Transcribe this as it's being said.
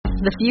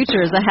The future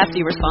is a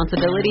hefty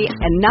responsibility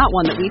and not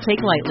one that we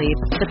take lightly.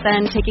 But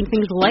then taking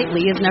things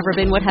lightly has never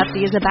been what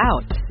Hefty is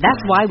about. That's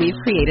why we've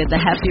created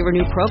the Hefty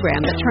Renew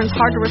program that turns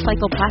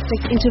hard-to-recycle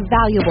plastics into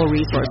valuable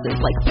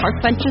resources like park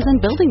benches and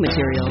building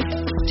materials.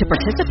 To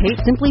participate,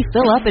 simply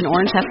fill up an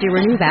orange Hefty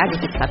Renew bag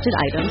with accepted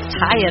items,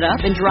 tie it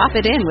up, and drop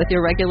it in with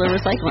your regular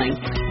recycling.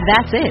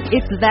 That's it.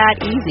 It's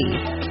that easy.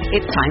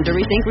 It's time to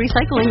rethink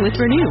recycling with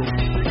Renew.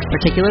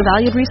 Particular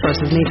valued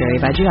resources may vary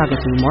by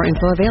geography. More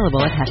info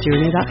available at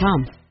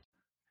heftyrenew.com.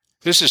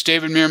 This is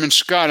David Meerman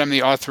Scott. I'm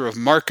the author of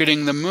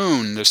Marketing the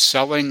Moon, the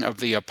selling of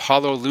the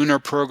Apollo lunar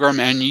program,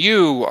 and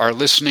you are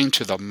listening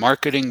to the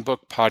Marketing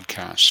Book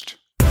Podcast.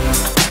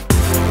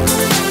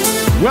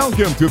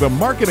 Welcome to the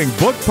Marketing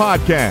Book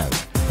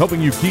Podcast,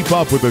 helping you keep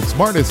up with the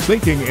smartest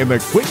thinking in the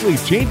quickly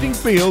changing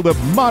field of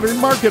modern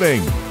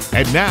marketing.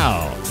 And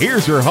now,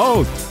 here's your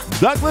host,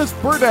 Douglas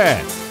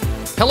Burdett.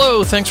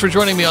 Hello, thanks for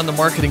joining me on the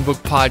Marketing Book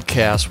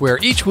Podcast, where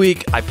each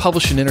week I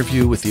publish an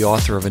interview with the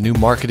author of a new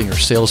marketing or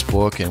sales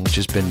book, and which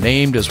has been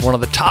named as one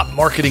of the top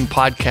marketing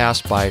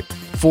podcasts by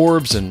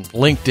Forbes and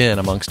LinkedIn,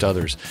 amongst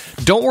others.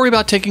 Don't worry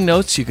about taking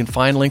notes. You can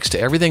find links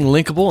to everything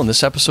linkable on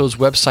this episode's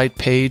website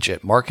page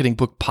at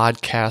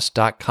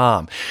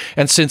marketingbookpodcast.com.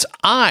 And since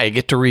I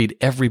get to read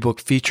every book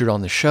featured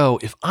on the show,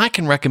 if I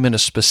can recommend a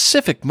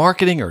specific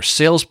marketing or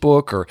sales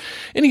book or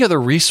any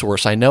other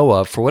resource I know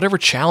of for whatever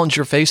challenge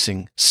you're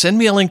facing, send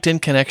me a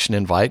LinkedIn connection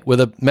invite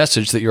with a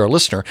message that you're a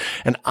listener,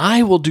 and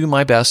I will do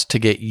my best to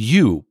get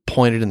you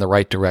pointed in the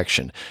right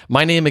direction.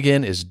 My name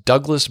again is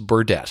Douglas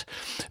Burdett.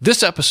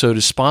 This episode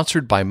is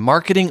sponsored by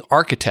Marketing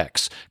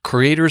Architects,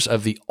 creators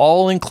of the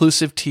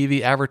all-inclusive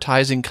TV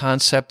advertising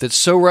concept that's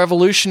so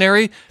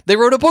revolutionary, they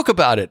wrote a book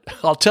about it.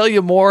 I'll tell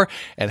you more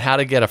and how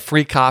to get a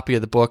free copy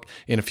of the book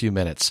in a few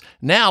minutes.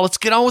 Now, let's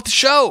get on with the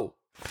show.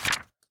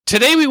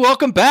 Today, we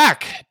welcome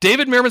back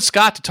David Meerman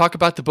Scott to talk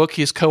about the book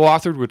he has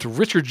co-authored with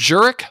Richard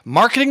Jurek,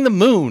 Marketing the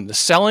Moon, the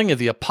selling of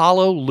the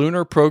Apollo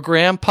lunar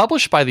program,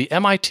 published by the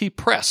MIT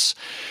Press.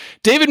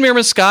 David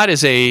Meerman Scott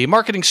is a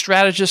marketing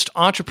strategist,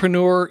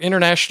 entrepreneur,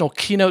 international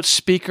keynote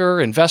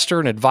speaker, investor,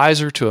 and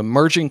advisor to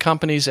emerging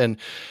companies, and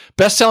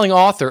best-selling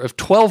author of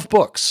 12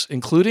 books,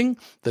 including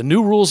The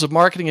New Rules of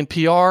Marketing and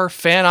PR,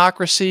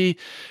 Fanocracy,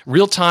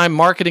 Real-Time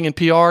Marketing and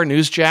PR,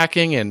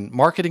 Newsjacking, and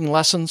Marketing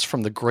Lessons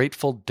from the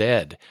Grateful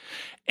Dead.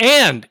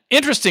 And,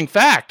 interesting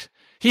fact,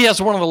 he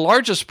has one of the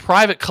largest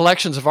private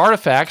collections of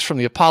artifacts from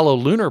the Apollo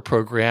lunar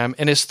program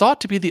and is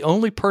thought to be the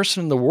only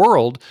person in the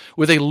world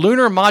with a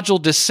lunar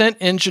module descent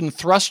engine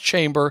thrust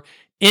chamber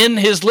in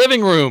his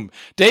living room.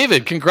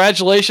 David,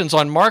 congratulations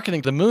on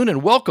Marketing the Moon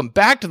and welcome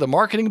back to the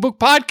Marketing Book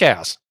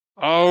Podcast.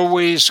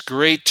 Always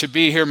great to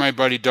be here, my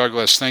buddy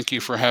Douglas. Thank you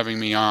for having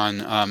me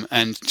on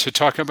and to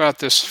talk about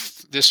this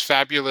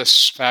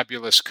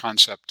fabulous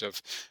concept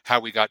of how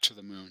we got to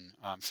the moon.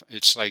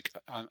 It's like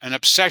an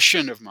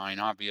obsession of mine,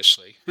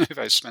 obviously, if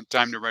I spent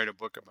time to write a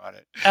book about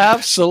it.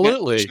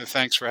 Absolutely. So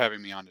thanks for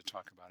having me on to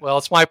talk about it. Well,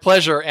 it's my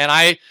pleasure.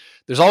 And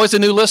there's always a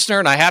new listener,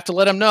 and I have to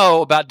let him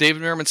know about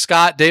David Meerman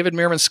Scott. David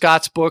Meerman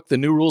Scott's book, The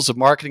New Rules of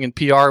Marketing and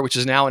PR, which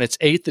is now in its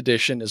 8th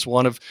edition, is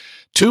one of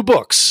 2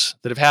 books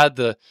that have had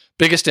the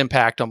biggest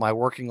impact on my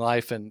working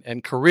life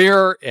and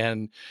career.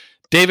 And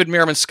David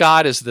Meerman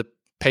Scott is the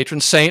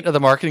patron saint of the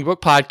Marketing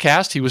Book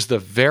Podcast. He was the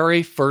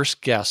very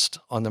first guest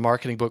on the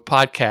Marketing Book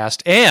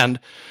Podcast. And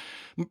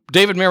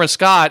David Meerman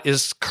Scott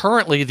is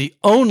currently the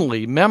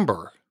only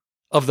member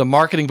of the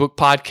Marketing Book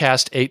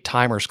Podcast 8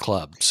 Timers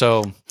Club.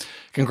 So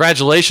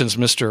congratulations,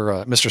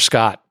 Mr.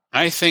 Scott.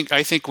 I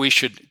think we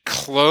should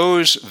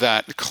close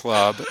that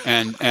club,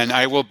 and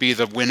I will be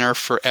the winner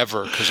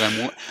forever because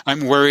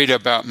I'm worried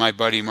about my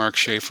buddy Mark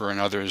Schaefer and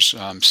others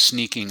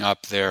sneaking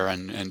up there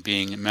and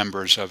being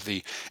members of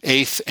the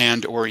 8th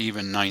and or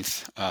even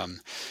 9th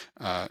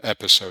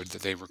episode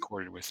that they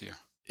recorded with you.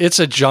 It's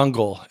a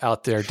jungle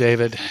out there,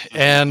 David.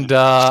 And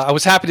I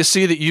was happy to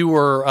see that you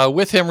were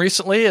with him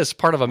recently as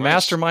part of a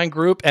mastermind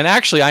group. And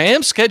actually, I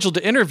am scheduled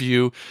to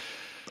interview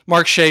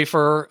Mark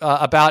Schaefer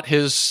about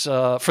his,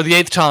 for the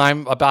 8th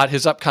time, about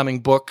his upcoming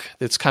book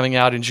that's coming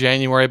out in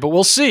January. But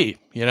we'll see.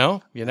 You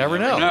never know. You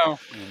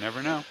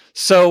never know.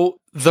 So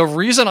the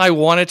reason I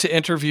wanted to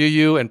interview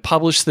you and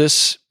publish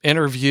this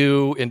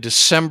interview in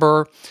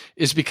December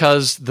is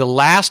because the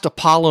last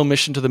Apollo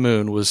mission to the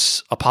moon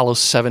was Apollo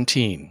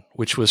 17,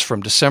 which was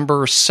from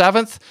December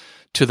 7th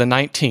to the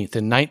 19th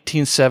in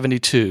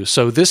 1972.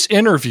 So this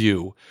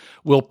interview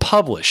will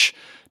publish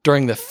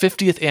during the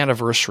 50th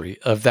anniversary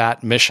of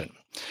that mission.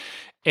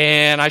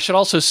 And I should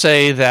also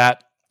say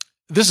that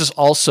this is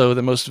also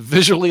the most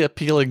visually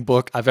appealing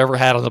book I've ever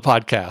had on the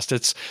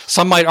podcast.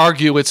 Some might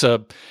argue it's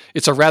a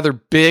rather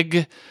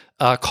big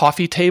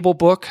coffee table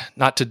book,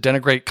 not to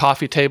denigrate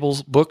coffee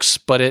tables books,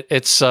 but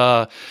it's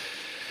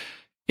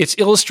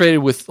illustrated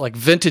with like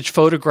vintage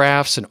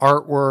photographs and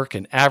artwork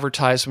and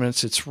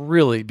advertisements. It's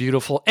really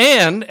beautiful.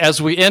 And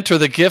as we enter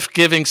the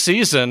gift-giving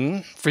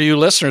season, for you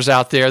listeners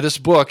out there, this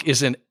book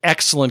is an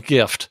excellent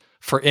gift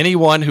for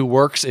anyone who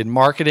works in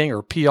marketing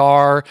or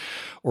PR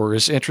or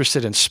is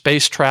interested in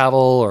space travel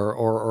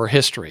or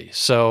history.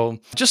 So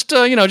just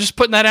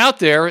putting that out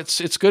there.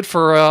 It's good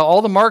for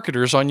all the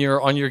marketers on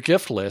your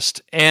gift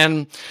list.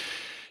 And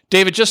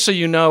David, just so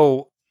you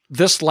know,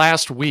 this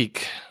last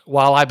week,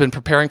 while I've been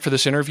preparing for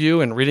this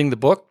interview and reading the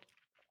book,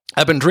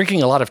 I've been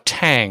drinking a lot of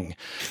Tang,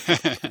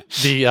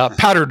 the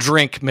powdered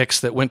drink mix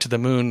that went to the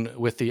moon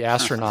with the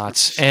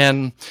astronauts.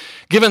 And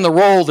given the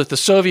role that the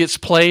Soviets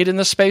played in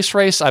the space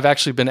race, I've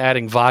actually been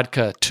adding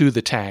vodka to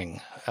the Tang.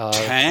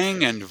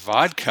 Tang and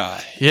vodka.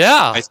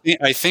 Yeah.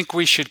 I think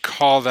we should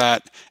call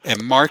that a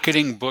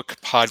marketing book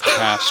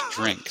podcast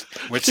drink.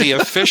 What's the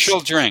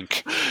official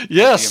drink?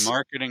 Yes. The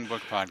marketing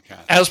book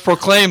podcast. As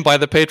proclaimed by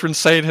the patron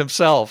saint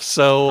himself.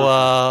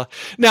 So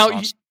now...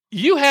 Awesome.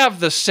 You have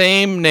the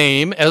same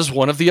name as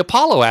one of the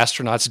Apollo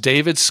astronauts,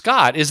 David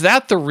Scott. Is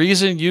that the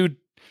reason you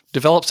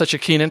developed such a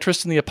keen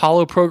interest in the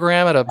Apollo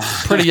program at a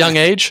pretty young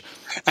age?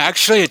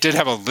 Actually, it did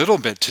have a little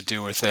bit to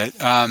do with it.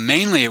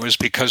 Mainly, it was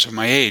because of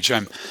my age.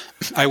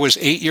 I was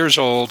 8 years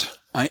old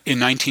in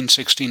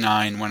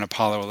 1969 when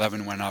Apollo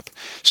 11 went up.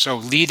 So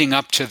leading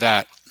up to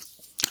that,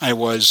 I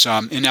was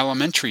in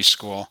elementary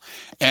school,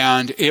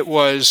 and it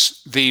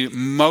was the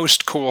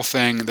most cool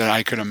thing that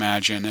I could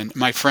imagine. And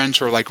my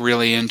friends were like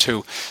really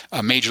into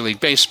Major League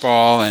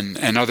Baseball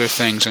and other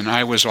things, and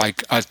I was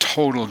like a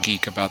total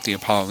geek about the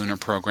Apollo lunar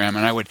program.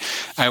 And I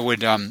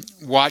would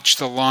watch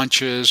the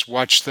launches,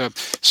 watch the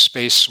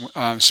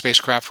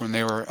spacecraft when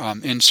they were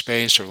in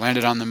space or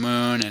landed on the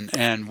moon,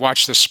 and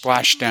watch the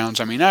splashdowns.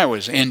 I mean, I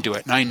was into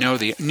it, and I knew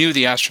the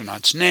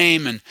astronauts'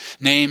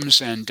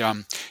 names, and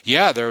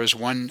there was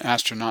one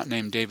astronaut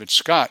named David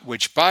Scott,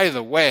 which, by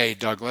the way,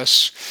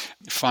 Douglas,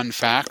 fun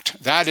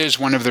fact, that is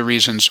one of the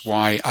reasons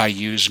why I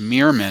use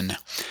Meerman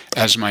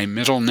as my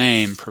middle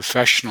name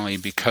professionally,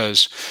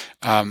 because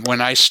when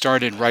I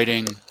started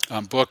writing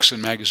books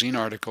and magazine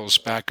articles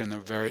back in the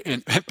late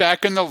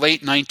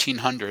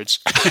 1900s.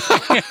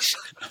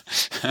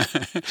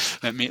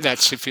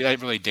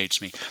 That really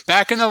dates me.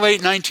 Back in the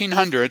late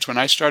 1900s, when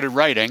I started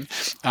writing,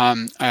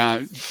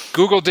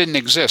 Google didn't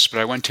exist, but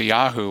I went to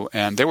Yahoo,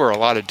 and there were a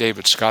lot of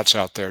David Scotts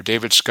out there.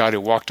 David Scott,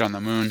 who walked on the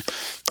moon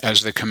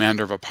as the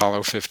commander of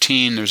Apollo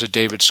 15. There's a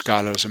David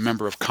Scott as a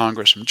member of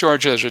Congress from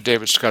Georgia. There's a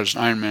David Scott as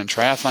an Ironman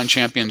triathlon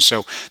champion.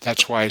 So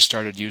that's why I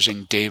started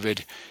using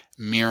David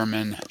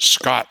Meerman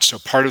Scott. So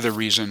part of the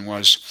reason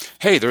was,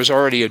 hey, there's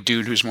already a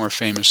dude who's more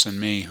famous than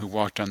me who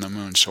walked on the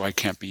moon, so I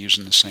can't be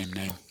using the same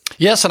name.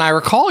 Yes, and I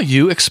recall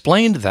you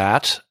explained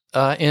that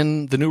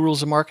in the New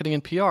Rules of Marketing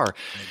and PR. I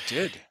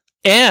did.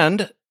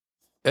 And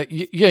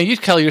you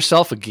call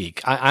yourself a geek.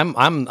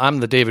 I'm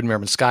the David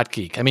Meerman Scott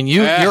geek. I mean,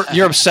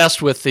 you're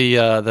obsessed with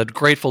the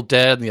Grateful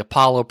Dead and the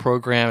Apollo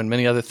program and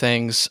many other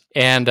things.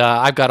 And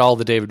I've got all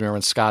the David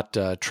Meerman Scott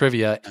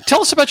trivia.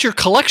 Tell us about your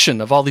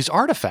collection of all these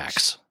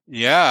artifacts.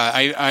 Yeah,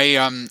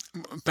 I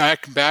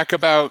back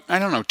about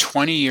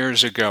 20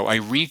 years ago, I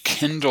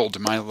rekindled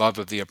my love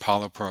of the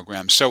Apollo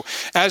program. So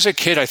as a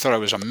kid, I thought it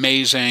was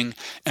amazing,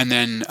 and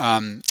then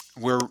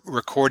we're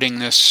recording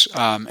this,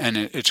 and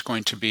it's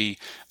going to be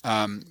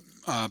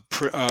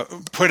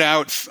put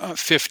out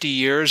 50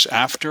 years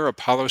after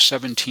Apollo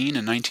 17 in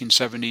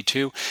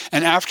 1972.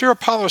 And after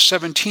Apollo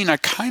 17, I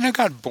kind of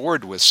got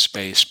bored with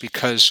space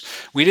because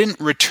we didn't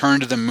return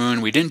to the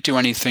moon. We didn't do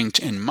anything,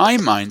 in my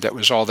mind, that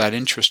was all that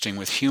interesting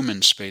with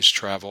human space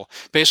travel.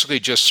 Basically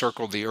just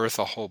circled the Earth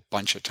a whole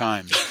bunch of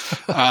times.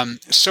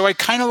 So I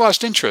kind of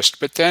lost interest.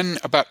 But then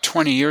about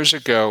 20 years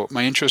ago,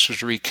 my interest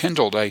was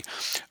rekindled. I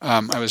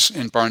was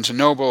in Barnes &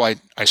 Noble. I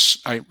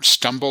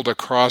stumbled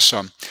across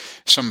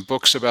some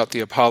books about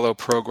the Apollo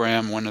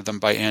program, one of them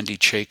by Andy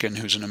Chaikin,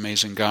 who's an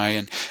amazing guy,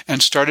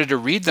 and started to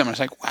read them. I was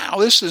like, wow,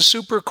 this is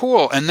super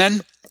cool. And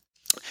then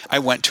I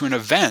went to an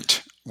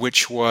event,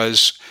 which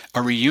was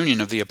a reunion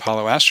of the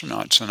Apollo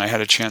astronauts, and I had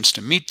a chance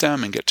to meet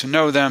them and get to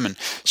know them and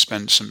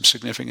spend some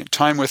significant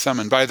time with them.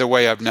 And by the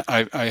way,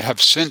 I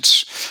have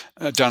since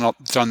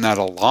done that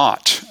a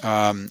lot,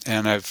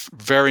 and I've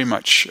very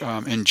much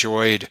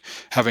enjoyed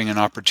having an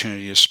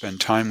opportunity to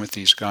spend time with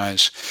these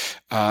guys.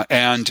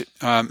 And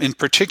in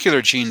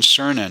particular, Gene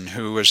Cernan,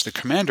 who was the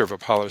commander of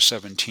Apollo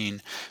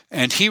 17,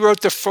 and he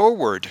wrote the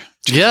foreword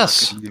to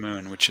Marketing the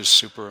Moon, which is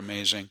super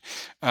amazing.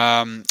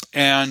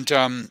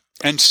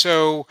 And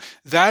so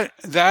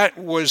that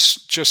was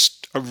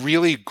just a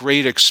really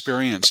great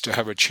experience to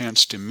have a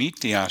chance to meet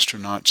the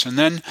astronauts. And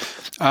then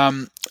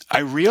I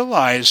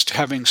realized,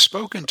 having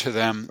spoken to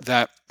them,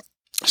 that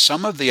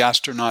some of the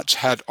astronauts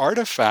had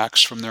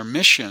artifacts from their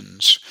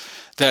missions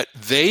that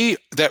they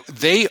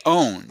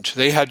owned,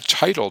 they had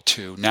title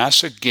to.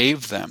 NASA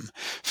gave them.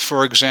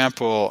 For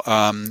example,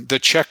 the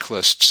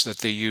checklists that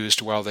they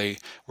used while they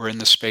were in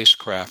the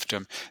spacecraft.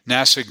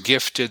 NASA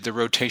gifted the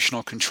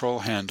rotational control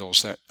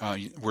handles that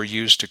were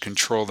used to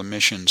control the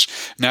missions.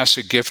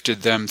 NASA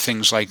gifted them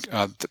things like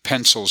the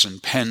pencils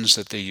and pens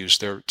that they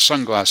used, their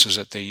sunglasses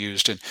that they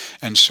used,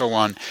 and so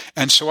on.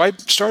 And so I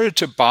started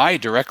to buy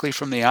directly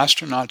from the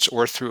astronauts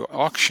or through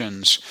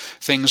auctions,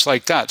 things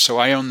like that. So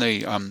I own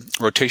the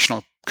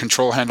rotational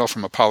control handle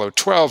from Apollo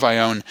 12. I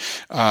own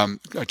some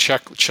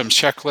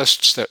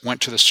checklists that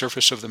went to the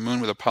surface of the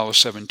moon with Apollo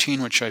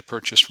 17, which I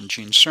purchased from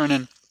Gene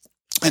Cernan.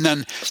 And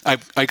then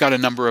I got a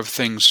number of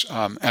things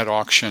at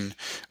auction,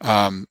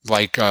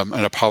 like an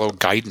Apollo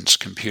guidance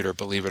computer,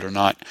 believe it or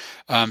not.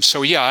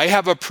 So yeah, I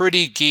have a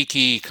pretty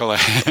geeky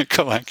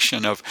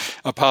collection of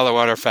Apollo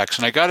artifacts.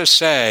 And I got to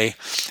say,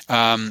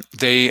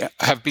 they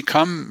have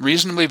become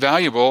reasonably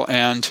valuable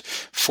and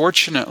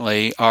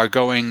fortunately are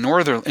going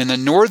in the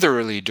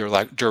northerly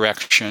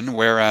direction,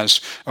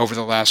 whereas over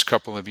the last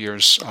couple of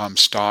years,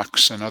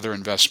 stocks and other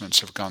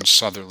investments have gone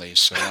southerly.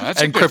 So that's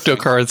and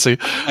cryptocurrency.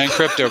 And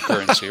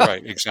cryptocurrency,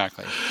 right.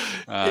 Exactly.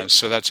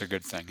 So that's a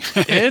good thing.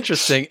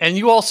 Interesting. And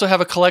you also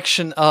have a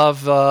collection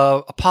of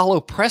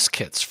Apollo press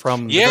kits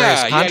from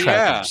various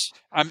contractors.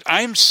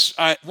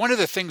 Yeah. One of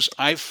the things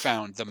I've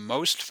found the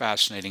most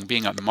fascinating,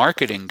 being a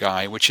marketing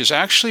guy, which is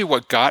actually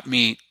what got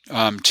me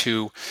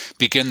to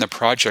begin the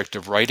project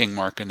of writing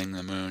Marketing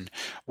the Moon,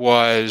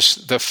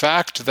 was the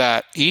fact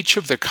that each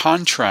of the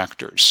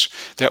contractors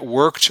that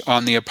worked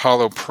on the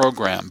Apollo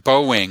program,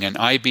 Boeing and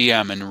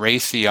IBM and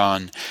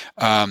Raytheon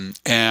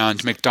and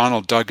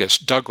McDonnell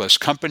Douglas,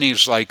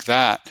 companies like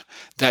that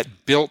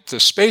built the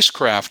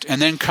spacecraft, and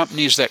then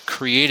companies that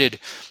created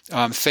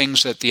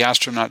things that the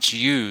astronauts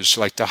used,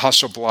 like the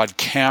Hasselblad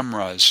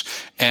cameras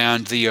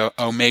and the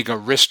Omega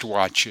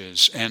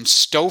wristwatches, and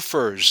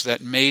Stofers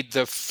that made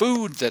the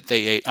food that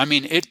they ate. I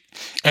mean,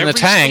 and the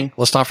Tang.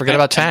 Let's not forget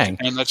about Tang.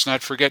 And let's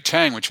not forget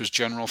Tang, which was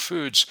General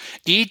Foods.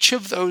 Each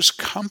of those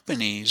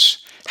companies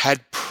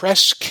had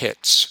press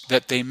kits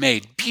that they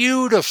made,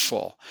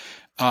 beautiful,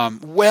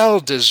 well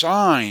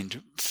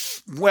designed,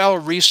 well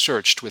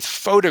researched, with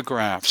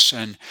photographs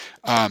and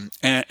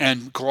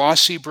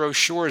glossy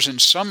brochures,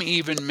 and some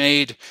even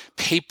made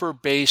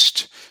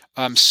paper-based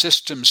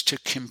systems to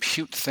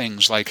compute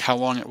things like how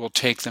long it will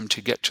take them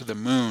to get to the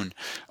moon,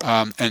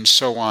 and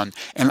so on.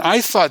 And I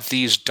thought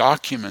these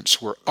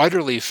documents were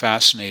utterly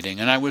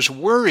fascinating, and I was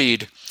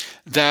worried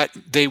that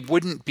they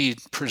wouldn't be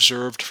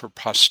preserved for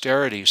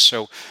posterity.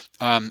 So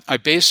I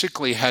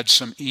basically had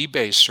some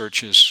eBay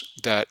searches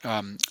that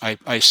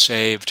I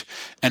saved,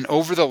 and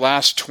over the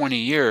last 20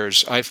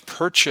 years, I've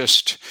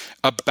purchased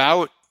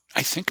I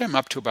think I'm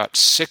up to about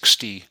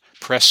 60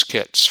 press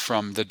kits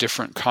from the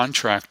different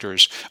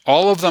contractors,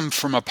 all of them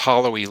from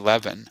Apollo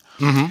 11.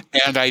 Mm-hmm.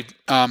 And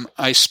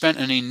I spent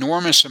an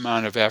enormous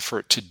amount of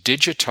effort to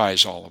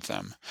digitize all of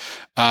them.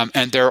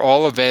 And they're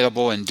all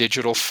available in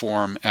digital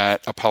form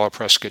at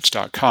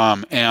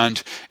apollopresskits.com.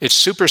 And it's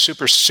super,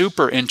 super,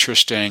 super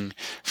interesting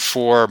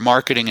for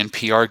marketing and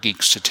PR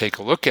geeks to take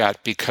a look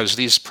at, because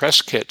these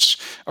press kits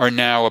are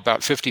now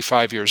about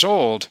 55 years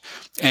old,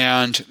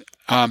 and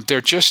they're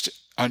just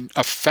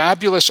a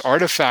fabulous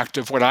artifact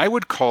of what I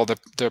would call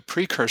the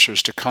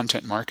precursors to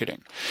content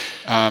marketing,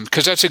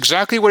 because that's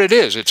exactly what it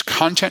is. It's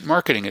content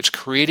marketing. It's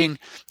creating,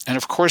 and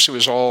of course it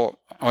was all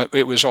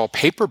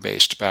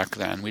paper-based back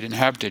then. We didn't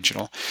have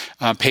digital.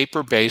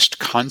 Paper-based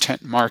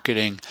content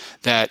marketing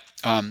that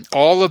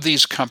all of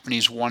these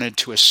companies wanted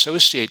to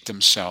associate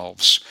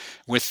themselves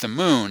with the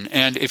moon.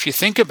 And if you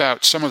think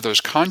about some of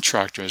those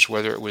contractors,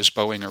 whether it was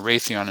Boeing or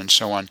Raytheon and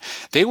so on,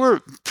 they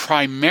were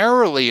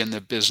primarily in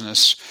the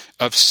business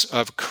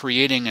of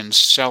creating and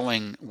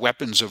selling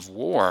weapons of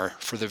war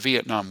for the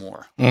Vietnam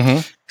War.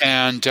 Mm-hmm.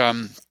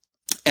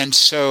 And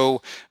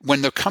so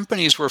when the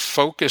companies were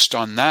focused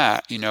on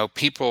that,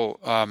 people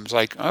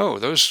like, oh,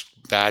 those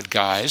bad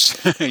guys,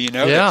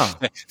 Yeah.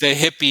 The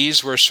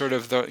hippies were sort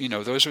of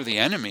those are the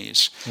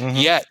enemies. Mm-hmm.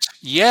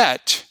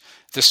 Yet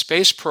the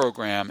space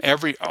program,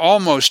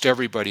 almost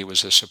everybody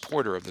was a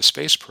supporter of the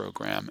space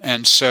program.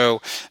 And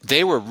so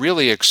they were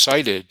really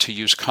excited to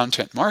use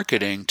content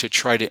marketing to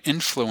try to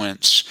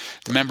influence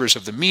the members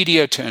of the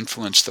media, to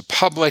influence the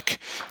public,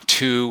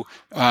 to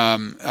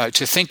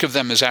think of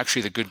them as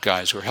actually the good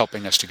guys who are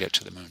helping us to get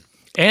to the moon.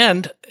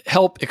 And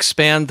help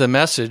expand the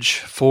message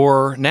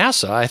for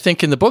NASA. I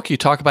think in the book you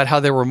talk about how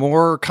there were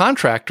more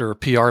contractor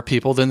PR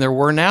people than there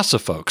were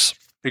NASA folks.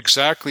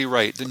 Exactly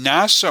right. The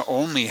NASA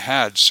only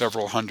had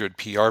several hundred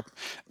PR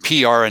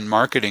and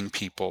marketing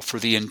people for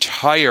the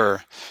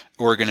entire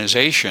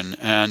organization,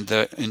 and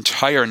the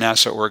entire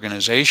NASA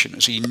organization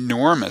was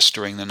enormous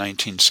during the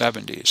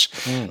 1970s.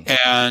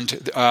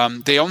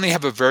 And they only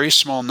have a very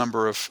small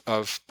number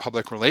of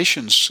public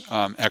relations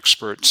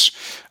experts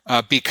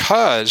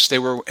because they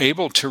were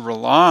able to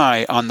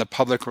rely on the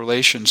public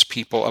relations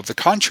people of the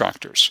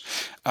contractors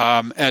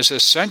as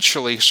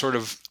essentially sort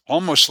of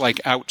almost like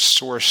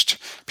outsourced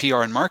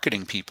PR and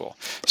marketing people,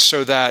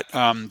 so that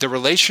the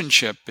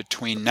relationship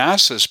between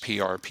NASA's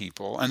PR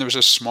people, and there was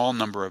a small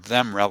number of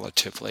them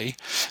relatively,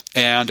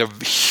 and a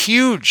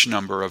huge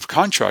number of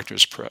contractor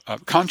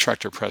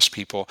press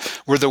people,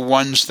 were the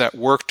ones that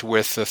worked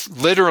with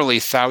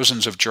literally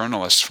thousands of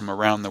journalists from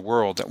around the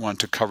world that wanted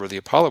to cover the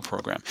Apollo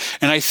program.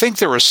 And I think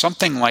there was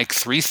something like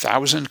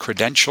 3,000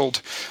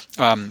 credentialed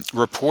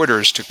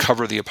reporters to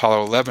cover the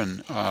Apollo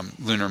 11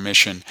 lunar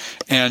mission.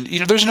 And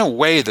there's no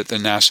way way that the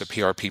NASA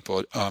PR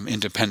people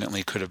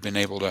independently could have been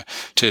able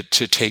to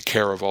take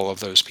care of all of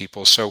those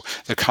people. So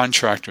the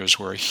contractors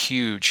were a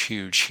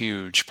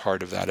huge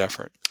part of that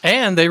effort.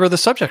 And they were the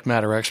subject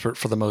matter expert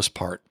for the most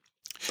part.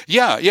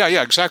 Yeah,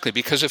 exactly.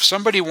 Because if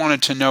somebody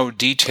wanted to know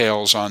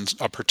details on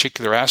a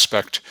particular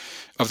aspect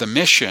of the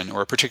mission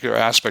or a particular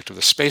aspect of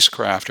the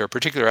spacecraft or a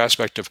particular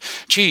aspect of,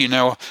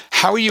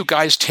 how are you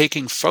guys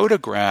taking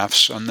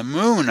photographs on the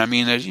moon? I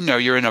mean,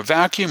 you're in a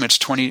vacuum. It's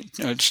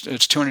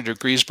 200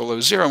 degrees below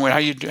zero. How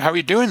are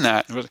you doing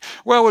that?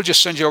 Well, we'll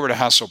just send you over to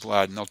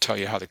Hasselblad and they'll tell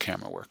you how the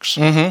camera works.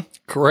 Mm-hmm.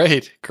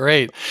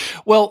 Great.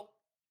 Well,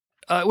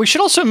 we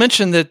should also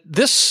mention that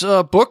this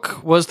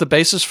book was the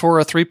basis for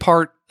a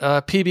 3-part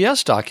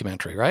PBS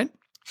documentary, right?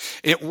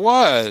 It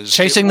was.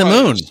 Chasing the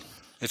Moon.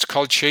 It's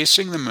called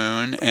Chasing the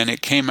Moon, and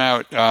it came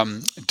out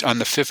on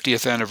the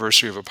 50th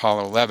anniversary of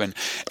Apollo 11.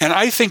 And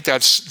I think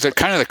that's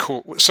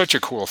such a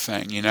cool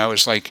thing.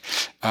 It's like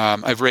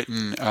I've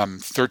written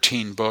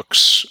 13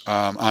 books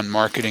on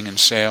marketing and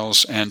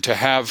sales, and to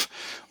have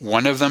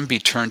one of them be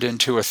turned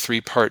into a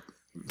 3-part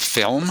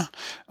film.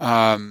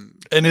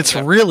 And it's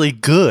really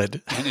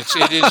good. And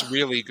it is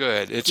really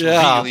good. It's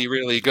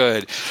really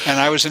good. And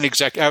I was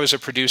a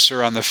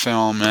producer on the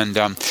film, and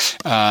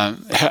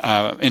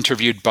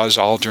interviewed Buzz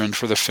Aldrin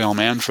for the film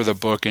and for the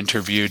book.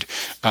 Interviewed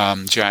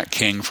Jack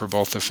King for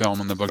both the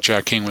film and the book.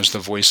 Jack King was the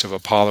voice of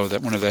Apollo,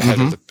 that one of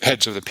the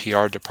heads of the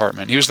PR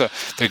department. He was the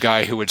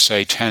guy who would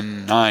say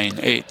 10, 9,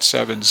 8,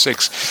 7,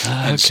 6,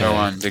 and so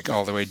on,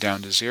 all the way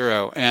down to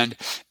 0. And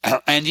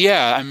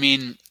yeah, I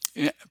mean,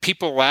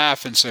 people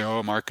laugh and say,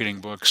 "Oh, marketing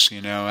books,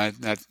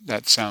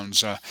 that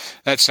sounds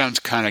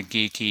kind of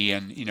geeky."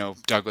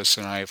 And Douglas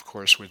and I, of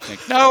course, would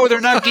think, "No, they're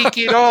not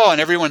geeky at all."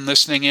 And everyone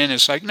listening in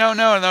is like, "No,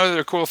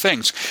 they're cool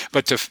things."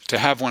 But to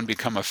have one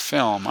become a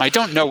film, I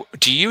don't know.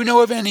 Do you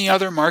know of any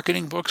other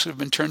marketing books that have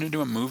been turned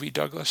into a movie,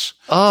 Douglas?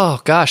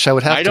 Oh gosh, I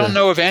would have. I don't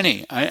know of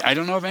any. I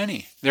don't know of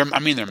any. There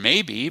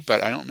may be,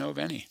 but I don't know of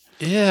any.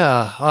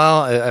 Yeah.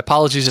 Well,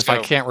 apologies if I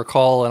can't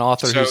recall an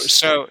author.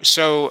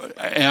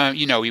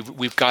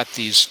 We've got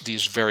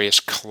these various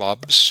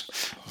clubs.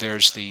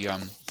 There's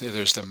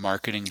the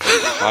Marketing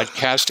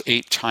Podcast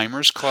 8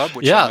 Timers Club,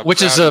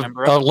 which is a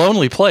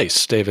lonely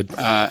place, David.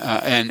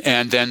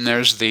 And then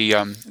there's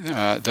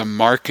the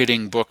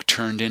Marketing Book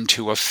Turned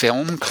into a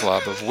Film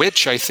Club, of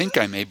which I think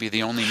I may be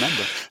the only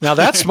member. Now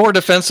that's more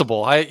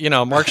defensible.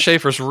 Mark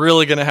Schaefer's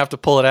really going to have to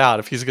pull it out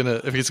if he's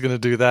going to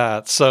do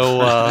that.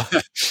 So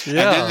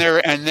yeah.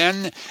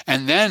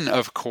 And then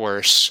of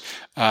course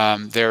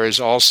there is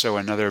also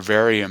another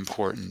very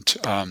important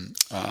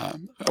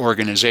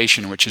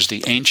organization, which is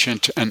the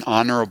Ancient and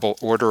Honorable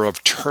Order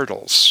of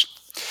Turtles.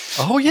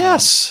 Oh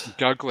yes,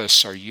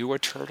 Douglas, are you a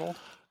turtle?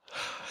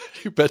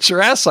 You bet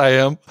your ass I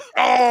am.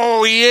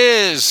 Oh, he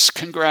is.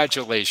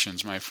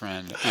 Congratulations, my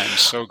friend. I'm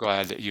so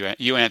glad that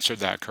you answered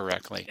that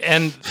correctly.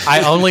 And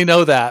I only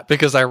know that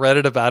because I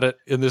read about it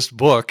in this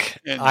book.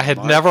 I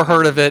had never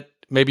heard of it.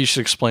 Maybe you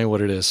should explain what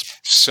it is.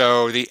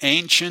 So the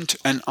Ancient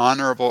and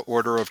Honorable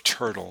Order of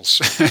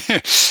Turtles,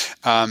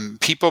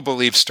 people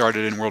believe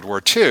started in World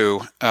War II,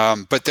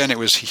 but then it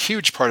was a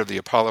huge part of the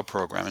Apollo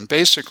program. And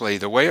basically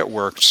the way it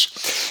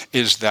works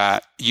is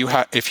that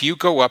if you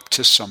go up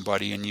to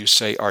somebody and you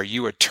say, "Are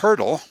you a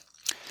turtle?"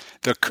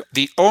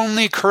 The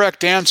only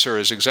correct answer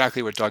is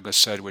exactly what Douglas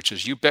said, which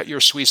is you bet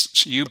your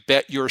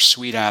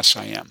sweet ass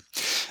I am.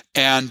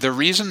 And the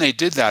reason they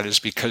did that is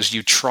because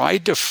you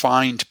tried to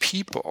find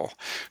people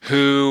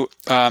who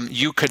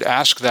you could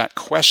ask that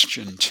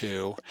question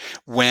to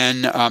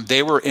when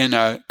they were in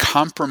a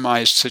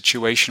compromised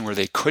situation where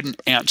they couldn't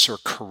answer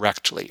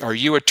correctly. Are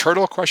you a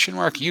turtle? ?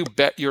 You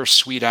bet your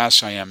sweet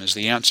ass I am is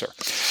the answer.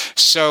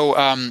 So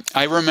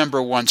I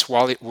remember once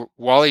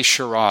Wally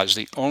Shiraz,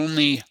 the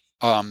only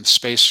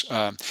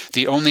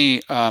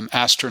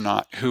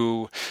astronaut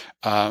who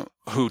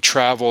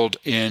traveled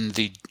in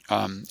the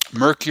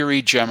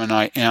Mercury,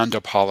 Gemini, and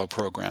Apollo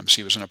programs.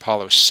 He was in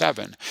Apollo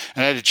 7.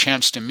 And I had a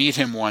chance to meet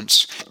him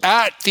once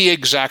at the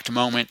exact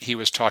moment he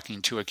was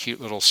talking to a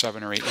cute little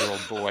 7 or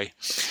 8-year-old boy.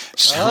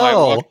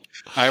 So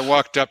I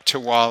walked up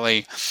to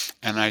Wally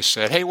and I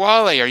said, "Hey,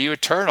 Wally, are you a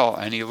turtle?"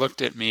 And he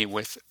looked at me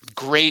with a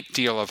great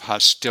deal of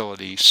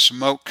hostility,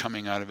 smoke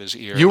coming out of his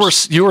ears.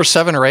 You were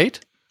 7 or 8?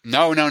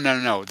 No. I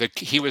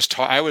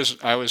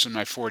was in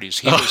my 40s.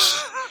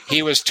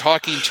 He was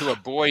talking to a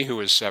boy who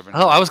was 7.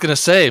 Oh, I was going to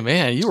say,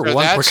 man, you were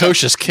one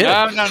precocious kid.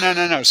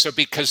 No. So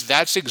because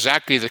that's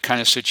exactly the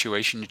kind of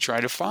situation you try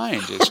to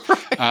find is,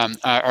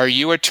 are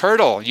you a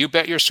turtle? You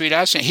bet your sweet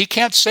ass. He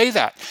can't say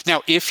that.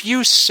 Now, if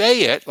you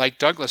say it like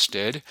Douglas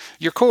did,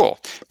 you're cool.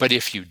 But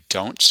if you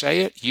don't say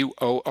it, you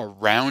owe a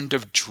round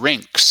of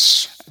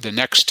drinks. the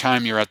next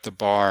time you're at the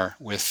bar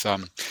with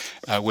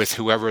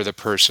whoever the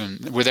person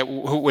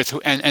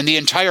and the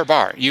entire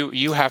bar,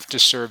 you have to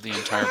serve the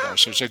entire bar.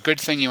 So it's a good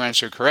thing you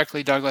answered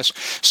correctly, Douglas.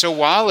 So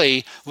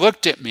Wally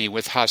looked at me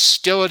with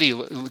hostility,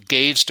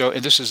 gazed,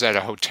 and this is at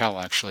a hotel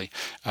actually,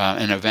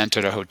 an event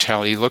at a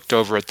hotel. He looked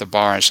over at the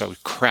bar and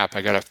said, "Crap,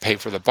 I got to pay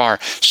for the bar."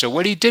 So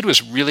what he did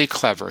was really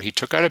clever. He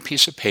took out a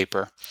piece of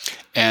paper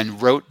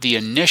and wrote the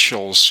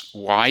initials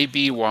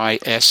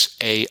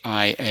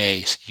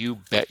YBYSAIA. You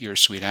bet your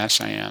sweet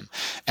ass I am.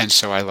 And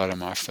so I let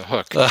him off the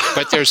hook.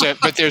 But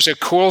there's a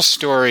cool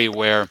story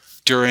where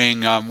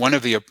during one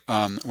of the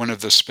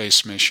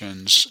space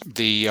missions,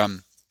 the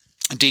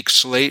Deke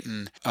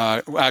Slayton,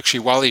 actually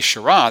Wally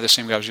Schirra, the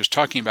same guy I was just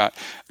talking about,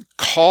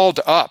 called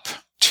up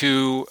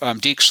to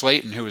Deke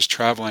Slayton, who was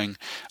traveling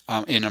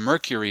in a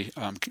Mercury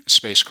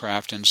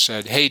spacecraft, and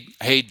said,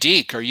 "Hey,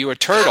 Deke, are you a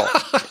turtle?"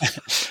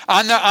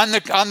 on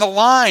the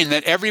line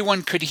that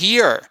everyone could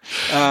hear,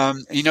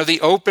 the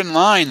open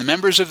line, the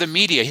members of the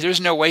media.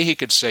 There's no way he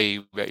could say,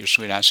 "You bet your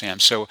sweet ass I am."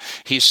 So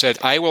he said,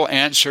 "I will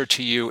answer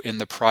to you in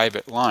the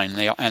private line."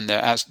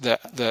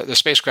 The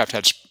spacecraft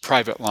had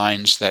private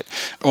lines that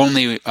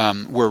only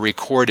were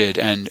recorded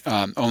and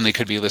only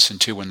could be listened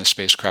to when the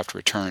spacecraft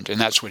returned,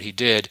 and that's what he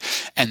did.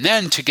 And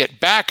then to get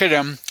back at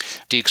him,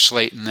 Deke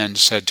Slayton then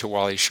said to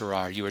Wally Schirra,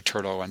 "Are you a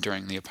turtle?"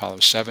 during the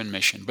Apollo 7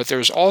 mission. But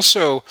there's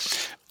also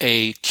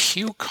a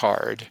cue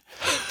card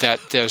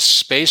that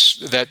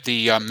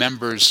the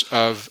members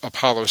of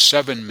Apollo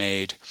 7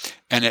 made,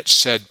 and it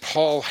said,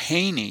 "Paul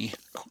Haney,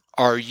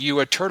 are you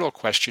a turtle?" ?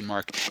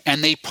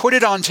 And they put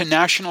it onto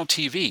national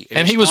TV.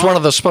 And he was one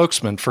of the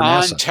spokesmen for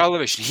NASA. On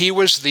television. He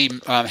was the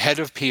head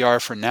of PR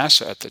for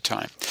NASA at the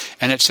time.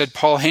 And it said,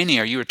 "Paul Haney,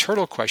 are you a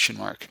turtle?" ?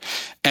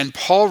 And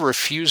Paul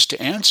refused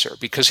to answer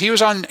because he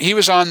was on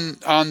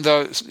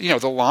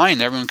the line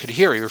that everyone could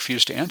hear. He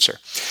refused to answer.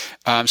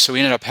 So we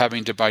ended up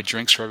having to buy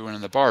drinks for everyone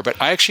in the bar.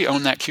 But I actually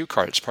own that cue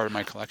card. It's part of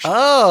my collection.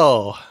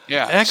 Oh,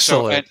 yeah,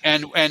 excellent.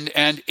 So,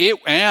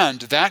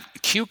 and that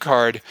cue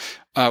card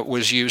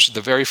was used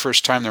the very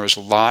first time there was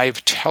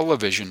live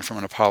television from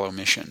an Apollo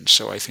mission.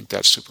 So I think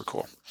that's super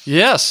cool.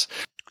 Yes.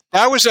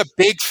 That was a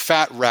big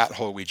fat rat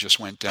hole we just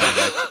went down.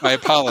 I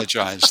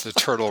apologize, the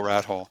turtle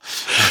rat hole.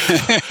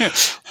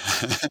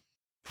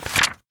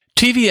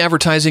 TV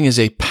advertising is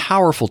a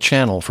powerful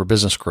channel for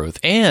business growth,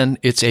 and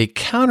it's a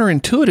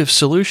counterintuitive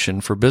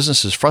solution for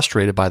businesses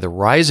frustrated by the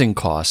rising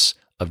costs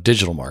of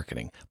digital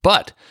marketing.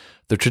 But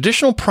the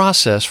traditional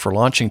process for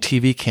launching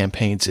TV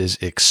campaigns is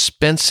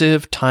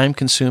expensive,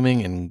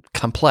 time-consuming, and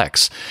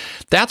complex.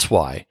 That's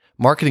why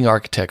marketing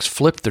architects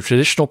flipped the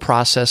traditional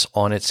process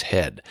on its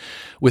head.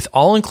 With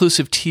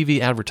all-inclusive TV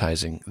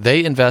advertising,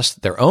 they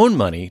invest their own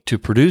money to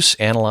produce,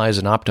 analyze,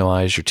 and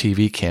optimize your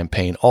TV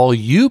campaign. All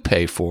you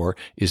pay for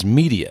is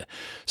media,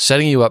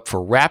 setting you up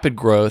for rapid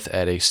growth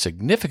at a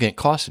significant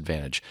cost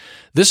advantage.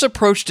 This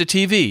approach to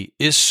TV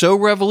is so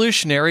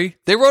revolutionary,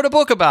 they wrote a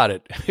book about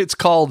it. It's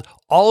called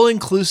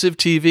All-Inclusive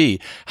TV,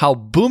 How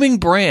Booming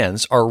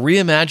Brands Are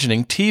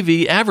Reimagining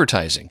TV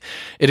Advertising.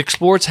 It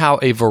explores how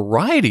a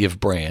variety of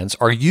brands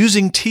are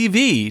using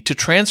TV to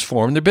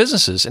transform their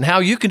businesses and how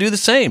you can do the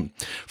same.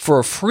 For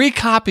a free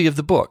copy of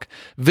the book,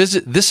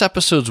 visit this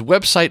episode's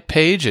website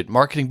page at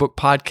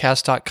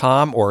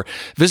marketingbookpodcast.com or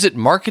visit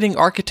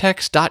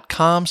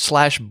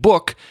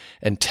marketingarchitects.com/book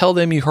and tell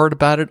them you heard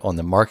about it on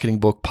the Marketing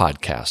Book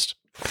Podcast.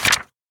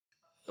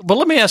 Well,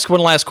 let me ask one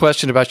last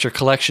question about your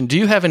collection. Do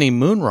you have any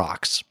moon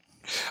rocks?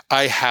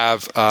 I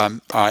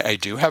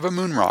do have a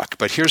moon rock,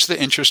 but here's the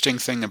interesting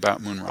thing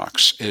about moon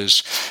rocks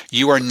is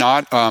you are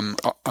not,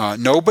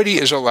 nobody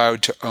is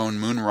allowed to own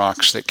moon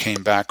rocks that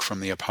came back from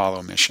the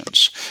Apollo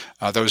missions.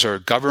 Those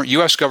are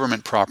U.S.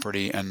 government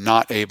property and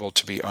not able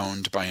to be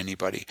owned by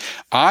anybody.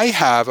 I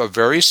have a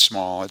very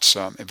small, it's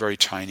a very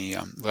tiny,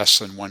 less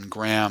than 1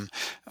 gram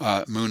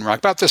moon rock,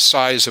 about the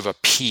size of a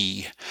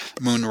pea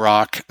moon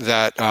rock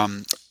that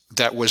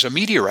was a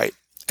meteorite.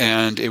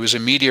 And it was a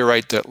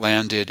meteorite that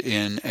landed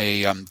in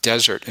a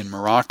desert in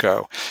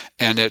Morocco.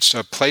 And it's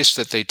a place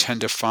that they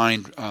tend to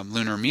find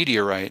lunar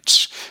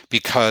meteorites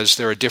because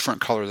they're a different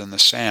color than the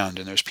sand.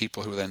 And there's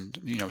people who then,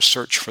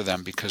 search for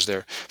them because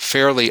they're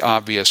fairly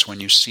obvious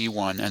when you see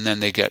one. And then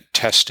they get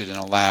tested in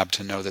a lab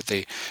to know that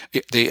they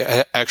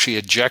actually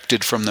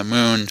ejected from the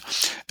moon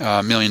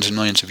millions and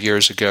millions of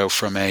years ago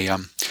from a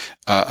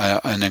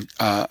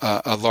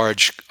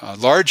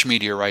large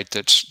meteorite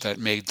that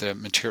made the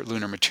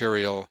lunar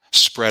material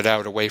spread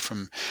out away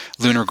from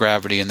lunar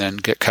gravity and then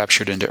get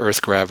captured into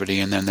Earth gravity,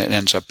 and then it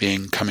ends up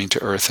coming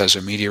to Earth as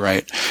a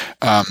meteorite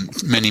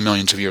many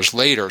millions of years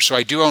later. So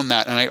I do own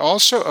that, and I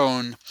also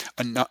own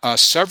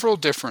several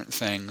different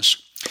things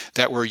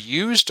that were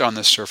used on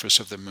the surface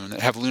of the moon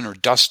that have lunar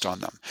dust on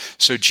them.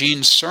 So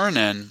Gene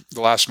Cernan,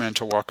 the last man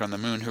to walk on the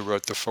moon, who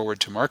wrote the foreword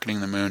to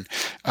Marketing the Moon,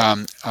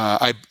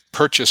 I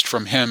purchased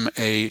from him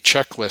a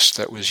checklist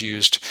that was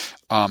used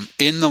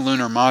in the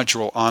lunar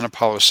module on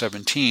Apollo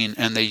 17,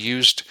 and they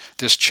used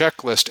this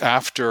checklist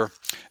after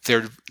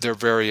their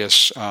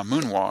various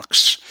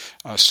moonwalks,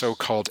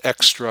 so-called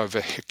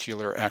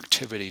extravehicular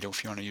activity,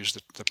 if you want to use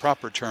the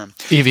proper term.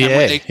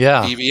 EVA,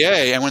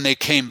 EVA. And when they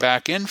came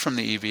back in from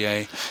the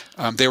EVA,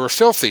 they were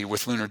filthy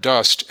with lunar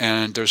dust,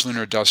 and there's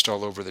lunar dust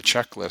all over the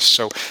checklist.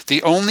 So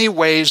the only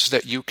ways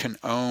that you can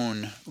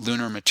own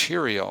lunar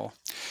material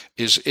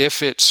is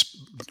if it's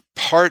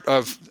part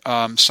of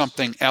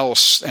something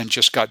else and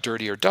just got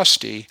dirty or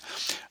dusty,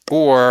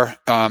 or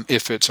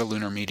if it's a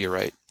lunar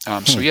meteorite.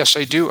 So yes,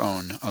 I do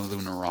own a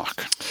lunar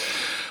rock.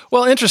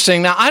 Well,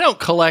 interesting. Now, I don't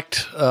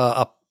collect,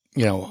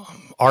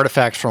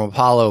 artifacts from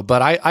Apollo,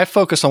 but I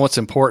focus on what's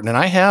important, and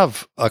I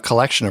have a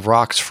collection of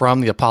rocks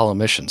from the Apollo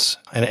missions,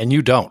 and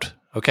you don't.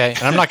 Okay,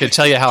 and I'm not going to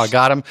tell you how I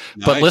got them,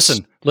 but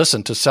listen.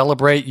 To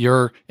celebrate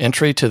your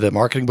entry to the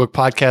Marketing Book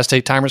Podcast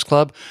 8-Timers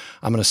Club,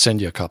 I'm going to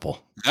send you a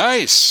couple.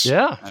 Nice.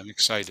 Yeah. I'm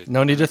excited.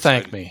 No need to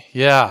thank me.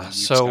 Yeah.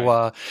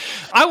 So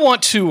I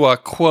want to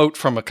quote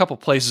from a couple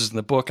places in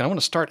the book, and I want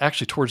to start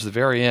actually towards the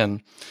very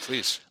end.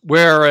 Please.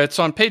 Where it's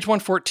on page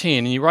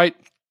 114, and you write,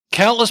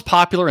 "Countless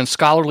popular and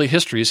scholarly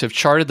histories have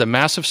charted the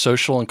massive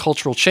social and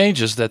cultural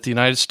changes that the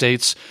United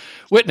States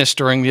witnessed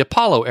during the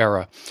Apollo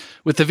era.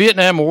 With the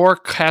Vietnam War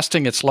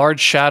casting its large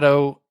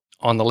shadow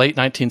on the late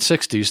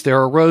 1960s,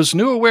 there arose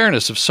new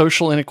awareness of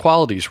social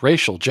inequalities,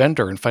 racial,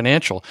 gender, and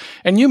financial,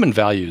 and human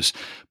values.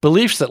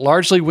 Beliefs that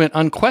largely went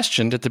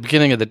unquestioned at the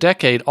beginning of the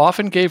decade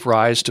often gave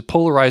rise to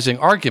polarizing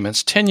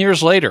arguments 10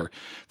 years later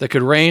that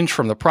could range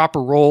from the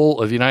proper role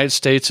of the United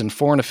States in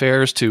foreign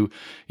affairs to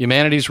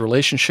humanity's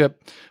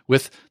relationship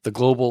with the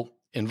global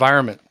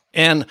environment."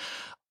 And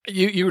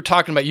you were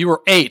talking about, you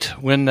were 8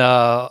 when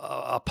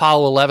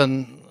Apollo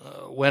 11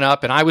 went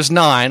up, and I was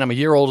 9. I'm a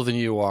year older than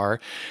you are,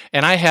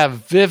 and I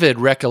have vivid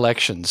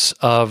recollections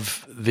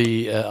of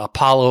the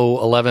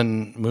Apollo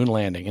 11 moon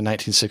landing in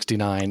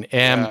 1969.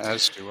 And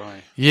as do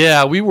I.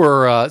 Yeah, we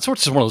were. It's one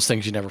of those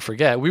things you never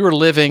forget. We were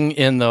living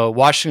in the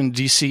Washington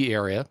D.C.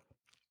 area,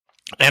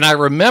 and I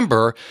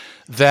remember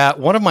that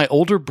one of my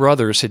older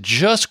brothers had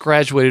just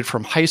graduated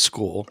from high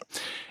school,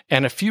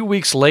 and a few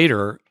weeks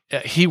later,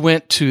 he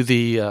went to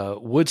the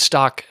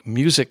Woodstock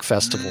Music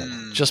Festival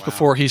just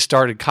before he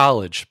started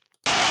college.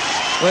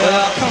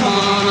 Well, come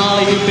on, all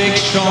you big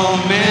strong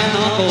men.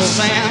 Uncle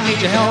Sam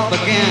needs your help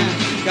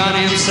again. Got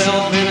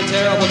himself in a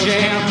terrible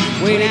jam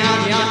way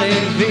down yonder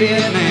in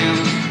Vietnam.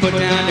 Put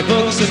down your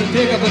books and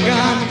pick up a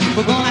gun.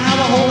 We're gonna have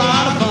a whole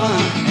lot of fun.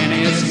 And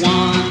it's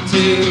 1,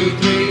 2,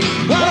 3.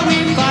 What are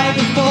we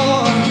fighting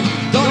for?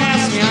 Don't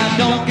ask me, I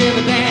don't give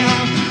a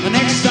damn. The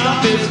next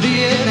stop is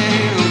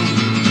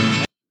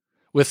Vietnam.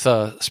 With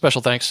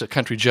special thanks to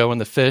Country Joe and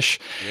the Fish.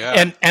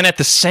 Yeah. And at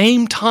the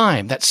same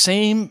time, that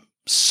same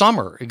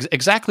summer,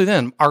 exactly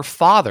then, our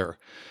father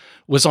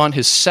was on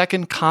his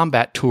second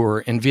combat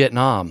tour in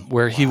Vietnam,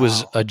 where he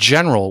was a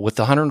general with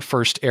the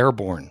 101st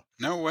Airborne.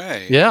 No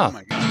way. Yeah. Oh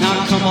my God.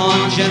 Now come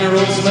on,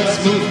 generals,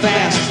 let's move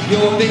fast.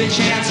 Your big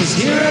chance is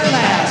here at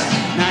last.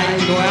 Now you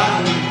can go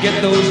out and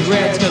get those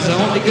reds, because the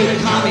only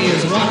good commie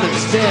is one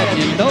that's dead.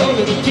 You know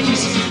that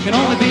peace can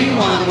only be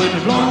one when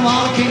the blown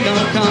wall kingdom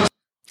comes.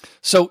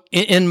 So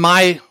in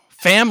my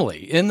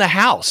family, in the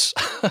house,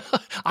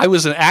 I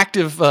was an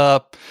active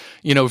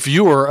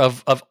viewer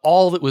of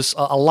all that was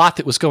a lot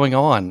that was going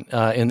on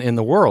in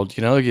the world.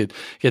 You know, you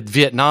had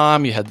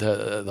Vietnam, you had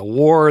the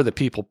war, the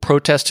people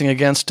protesting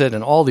against it,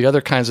 and all the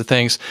other kinds of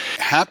things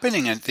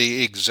happening at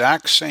the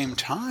exact same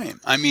time.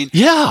 I mean,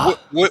 yeah,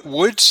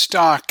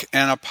 Woodstock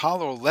and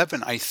Apollo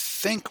 11, I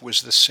think,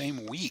 was the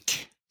same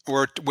week.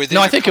 Or within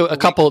I think a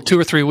couple, 2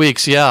 or 3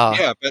 weeks, yeah.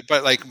 Yeah,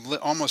 but like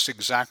almost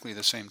exactly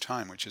the same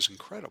time, which is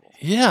incredible.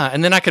 Yeah,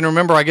 and then I can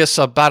remember, I guess,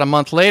 about a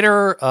month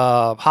later,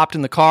 hopped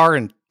in the car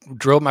and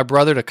drove my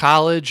brother to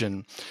college,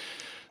 and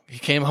he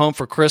came home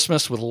for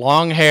Christmas with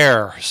long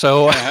hair.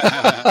 So,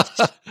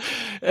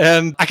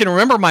 and I can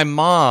remember my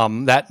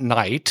mom that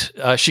night,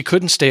 she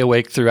couldn't stay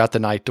awake throughout the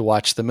night to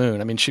watch the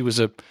moon. I mean, she was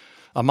a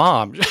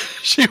mom.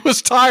 She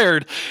was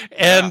tired,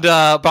 and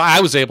but I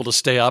was able to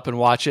stay up and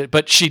watch it.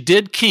 But she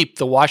did keep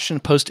the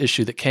Washington Post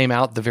issue that came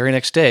out the very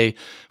next day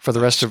for the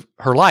rest of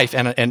her life.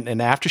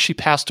 And after she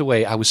passed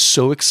away, I was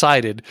so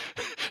excited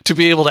to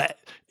be able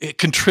to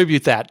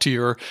contribute that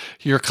to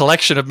your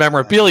collection of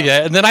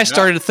memorabilia. And then I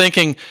started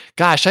thinking,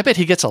 gosh, I bet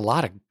he gets a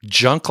lot of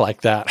junk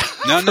like that.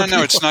 No,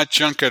 it's not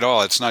junk at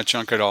all. It's not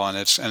junk at all, and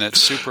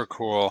it's super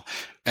cool.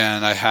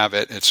 And I have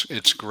it.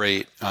 It's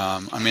great.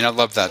 I mean, I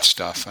love that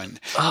stuff. And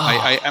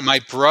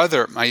my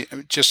brother,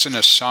 just an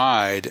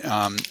aside,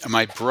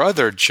 my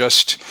brother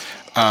just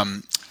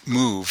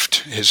moved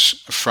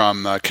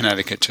from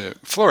Connecticut to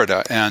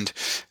Florida, and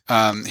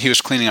he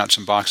was cleaning out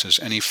some boxes,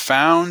 and he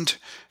found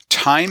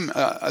Time,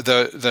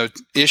 the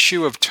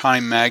issue of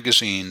Time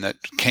magazine that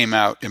came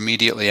out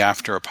immediately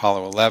after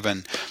Apollo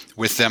 11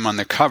 with them on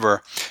the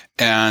cover,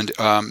 and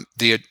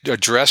the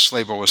address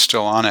label was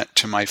still on it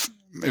to my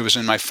it was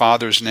in my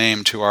father's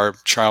name to our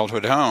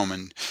childhood home,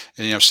 and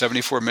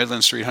 74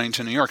 Midland Street,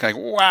 Huntington, New York. Like,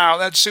 wow,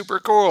 that's super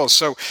cool.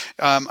 So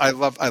I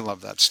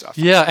love that stuff.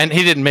 Yeah, and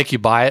he didn't make you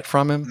buy it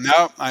from him?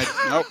 Nope,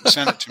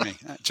 send it to me,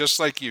 just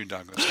like you,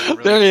 Douglas.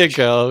 Really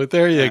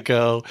there you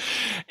go.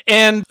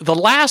 And the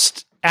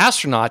last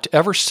astronaut to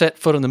ever set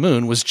foot on the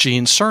moon was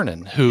Gene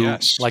Cernan, who,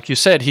 like you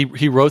said,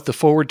 he wrote the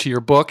foreword to your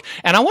book.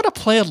 And I want to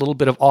play a little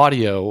bit of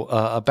audio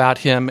about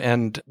him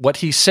and what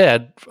he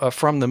said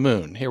from the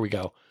moon. Here we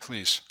go.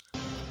 Please.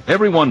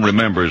 Everyone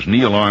remembers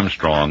Neil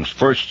Armstrong's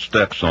first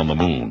steps on the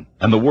moon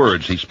and the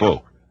words he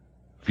spoke.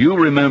 Few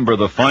remember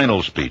the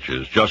final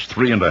speeches just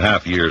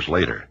 3.5 years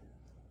later.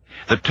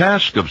 The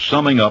task of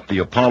summing up the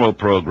Apollo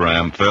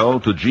program fell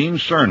to Gene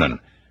Cernan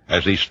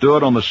as he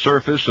stood on the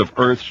surface of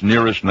Earth's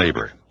nearest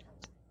neighbor.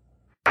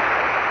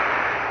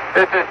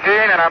 This is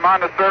Gene, and I'm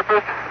on the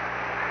surface.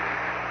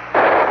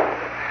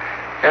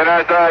 And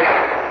as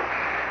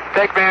I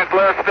take man's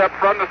last step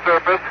from the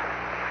surface,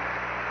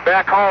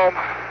 back home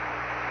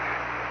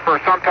for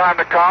some time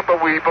to come,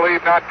 but we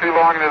believe not too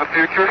long into the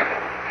future,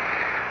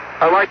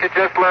 I'd like to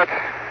just let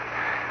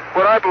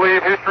what I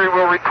believe history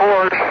will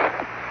record,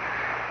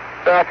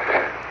 that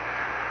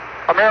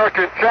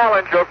America's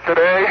challenge of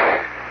today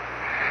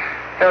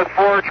has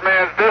forged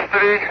man's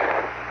destiny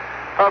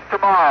of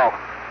tomorrow.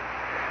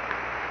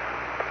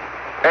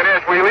 And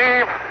as we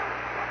leave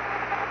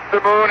the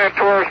moon in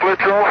Taurus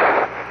literal,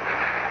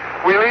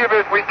 we leave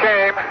as we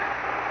came,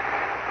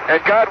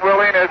 and God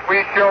willing, as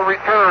we shall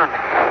return,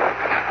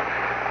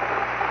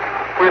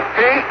 with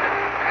peace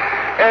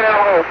and in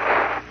hope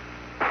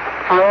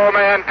for all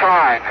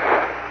mankind.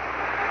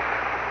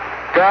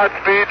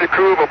 Godspeed the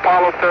crew of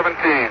Apollo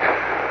 17.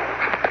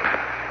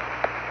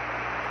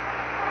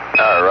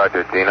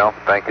 Roger, Dino.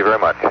 Thank you very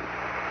much.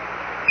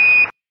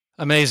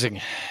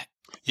 Amazing.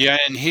 Yeah,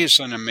 and he's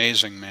an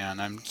amazing man.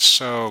 I'm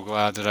so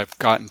glad that I've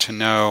gotten to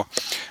know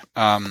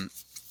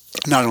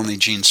not only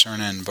Gene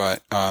Cernan,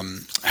 but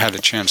had a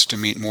chance to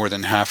meet more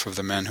than half of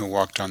the men who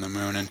walked on the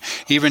moon. And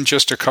even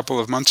just a couple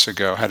of months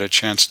ago, had a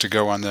chance to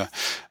go on the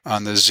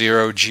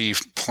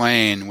 0G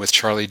plane with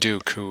Charlie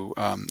Duke, who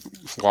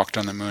walked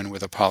on the moon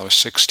with Apollo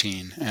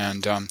 16.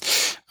 And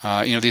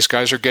these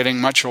guys are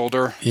getting much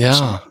older. Yeah.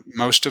 So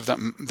most of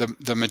them,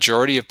 the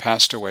majority have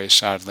passed away,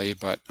 sadly,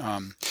 but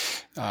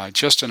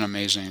just an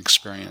amazing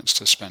experience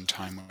to spend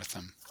time with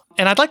them.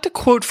 And I'd like to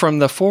quote from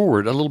the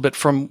foreword a little bit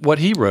from what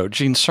he wrote,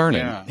 Gene Cernan.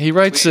 Yeah, he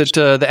writes that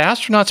the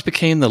astronauts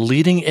became the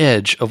leading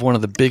edge of one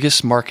of the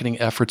biggest marketing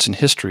efforts in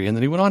history. And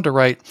then he went on to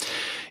write,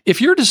 if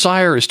your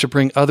desire is to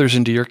bring others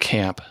into your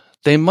camp,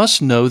 they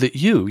must know that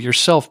you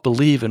yourself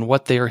believe in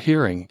what they are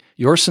hearing.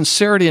 Your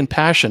sincerity and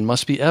passion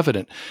must be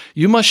evident.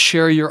 You must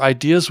share your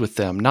ideas with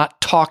them,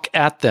 not talk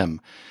at them.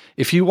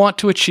 If you want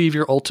to achieve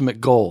your ultimate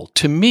goal,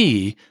 to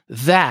me,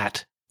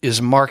 that is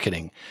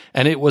marketing,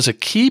 and it was a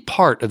key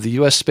part of the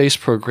U.S. space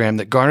program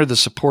that garnered the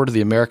support of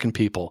the American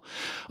people.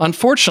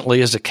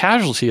 Unfortunately, as a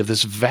casualty of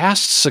this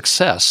vast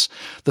success,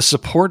 the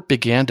support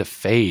began to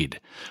fade.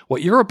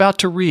 What you're about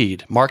to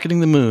read, Marketing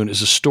the Moon,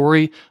 is a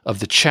story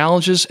of the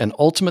challenges and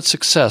ultimate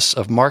success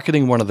of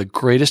marketing one of the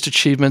greatest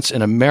achievements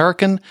in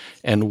American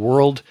and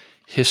world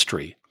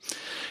history.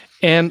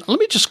 And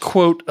let me just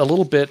quote a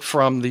little bit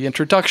from the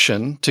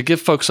introduction to give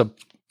folks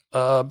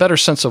a better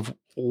sense of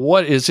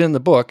what is in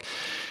the book.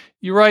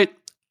 You write,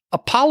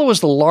 Apollo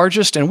is the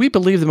largest and we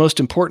believe the most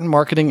important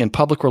marketing and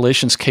public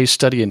relations case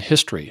study in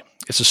history.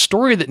 It's a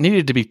story that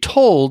needed to be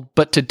told,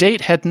 but to date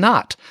had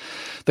not.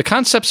 The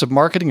concepts of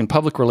marketing and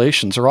public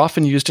relations are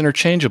often used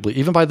interchangeably,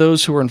 even by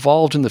those who are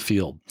involved in the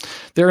field.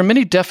 There are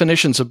many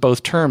definitions of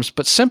both terms,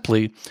 but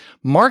simply,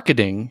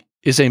 marketing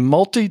is a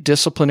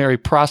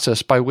multidisciplinary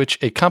process by which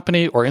a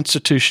company or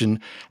institution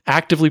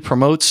actively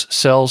promotes,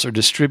 sells, or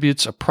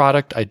distributes a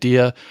product,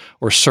 idea,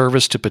 or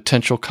service to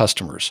potential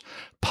customers.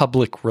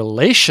 Public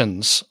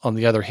relations, on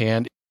the other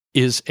hand,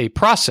 is a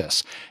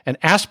process, an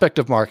aspect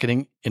of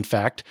marketing, in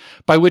fact,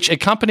 by which a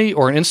company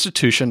or an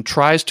institution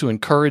tries to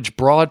encourage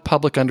broad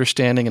public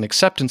understanding and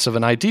acceptance of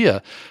an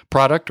idea,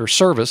 product, or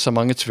service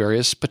among its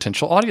various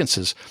potential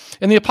audiences.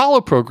 In the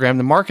Apollo program,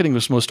 the marketing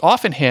was most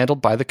often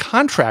handled by the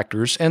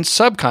contractors and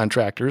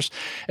subcontractors,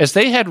 as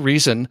they had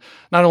reason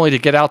not only to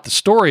get out the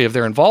story of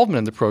their involvement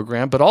in the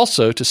program, but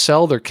also to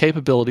sell their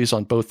capabilities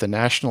on both the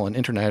national and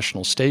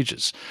international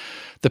stages.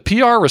 The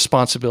PR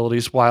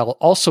responsibilities, while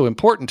also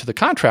important to the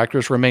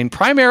contractors, remain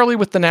primarily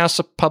with the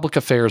NASA Public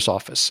Affairs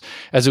Office,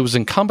 as it was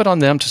incumbent on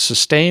them to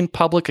sustain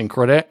public and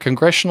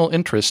congressional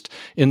interest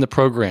in the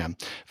program.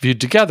 Viewed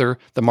together,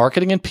 the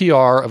marketing and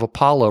PR of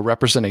Apollo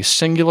represent a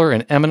singular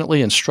and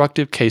eminently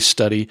instructive case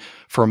study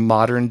for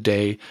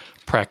modern-day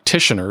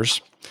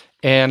practitioners.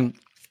 And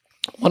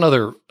one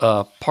other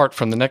part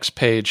from the next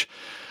page.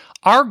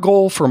 Our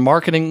goal for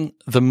Marketing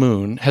the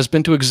Moon has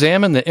been to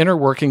examine the inner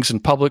workings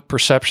and public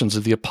perceptions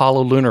of the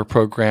Apollo lunar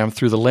program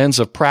through the lens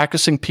of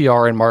practicing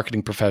PR and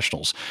marketing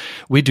professionals.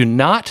 We do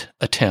not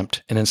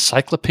attempt an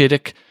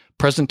encyclopedic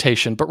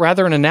presentation, but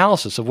rather an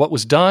analysis of what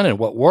was done and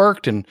what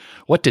worked and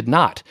what did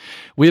not.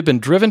 We have been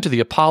driven to the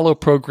Apollo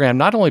program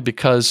not only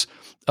because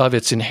of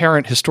its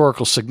inherent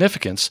historical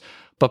significance,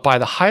 but by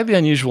the highly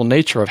unusual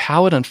nature of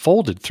how it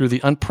unfolded through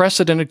the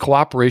unprecedented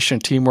cooperation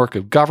and teamwork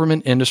of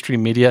government, industry,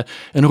 media,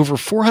 and over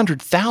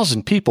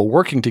 400,000 people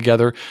working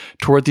together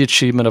toward the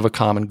achievement of a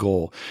common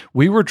goal.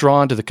 We were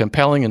drawn to the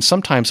compelling and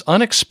sometimes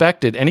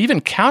unexpected and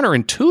even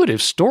counterintuitive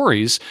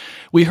stories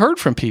we heard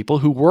from people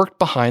who worked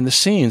behind the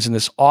scenes in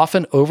this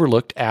often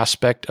overlooked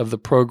aspect of the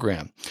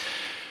program.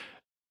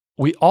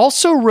 We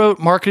also wrote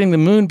Marketing the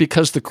Moon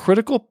because the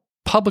critical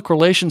public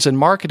relations and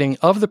marketing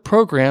of the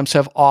programs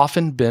have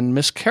often been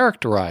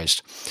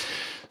mischaracterized.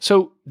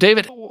 So,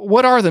 David,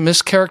 what are the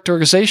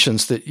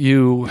mischaracterizations that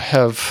you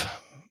have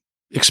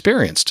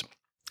experienced?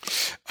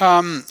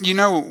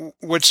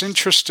 What's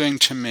interesting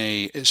to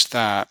me is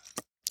that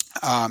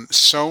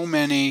so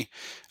many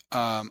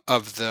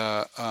of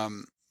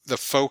the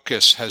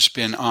focus has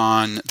been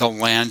on the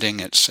landing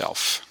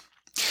itself.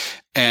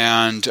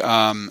 And,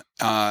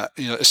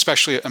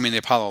 especially, the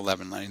Apollo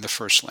 11 landing, the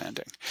first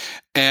landing.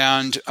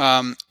 And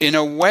in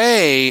a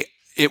way,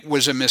 it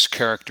was a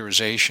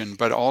mischaracterization,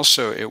 but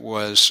also it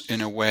was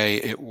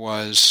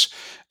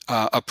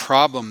a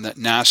problem that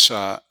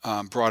NASA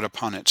brought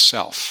upon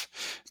itself.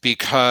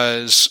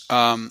 Because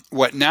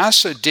what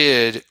NASA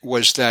did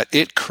was that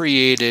it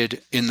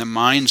created in the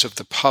minds of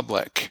the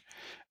public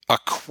a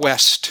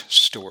quest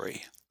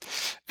story.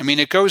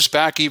 It goes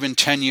back even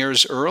 10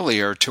 years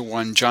earlier to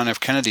when John F.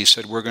 Kennedy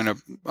said, we're going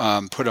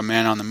to put a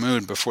man on the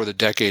moon before the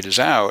decade is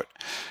out,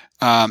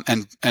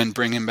 and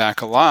bring him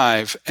back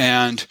alive.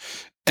 And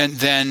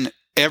then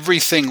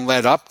everything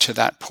led up to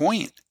that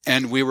point.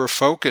 And we were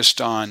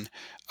focused on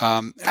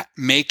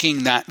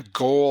making that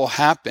goal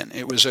happen.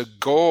 It was a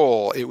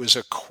goal. It was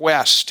a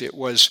quest. It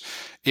was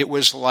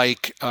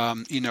like,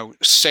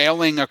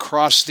 sailing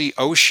across the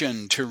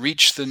ocean to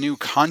reach the new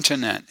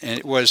continent. And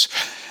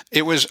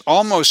it was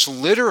almost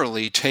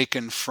literally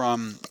taken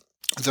from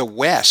the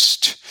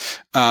West,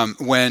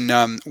 when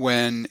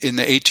in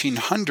the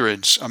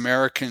 1800s,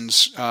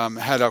 Americans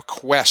had a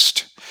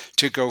quest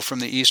to go from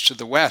the East to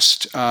the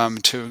West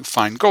to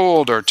find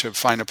gold or to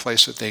find a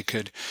place that they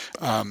could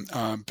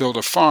build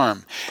a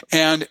farm.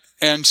 And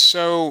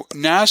so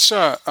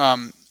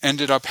NASA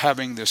ended up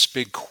having this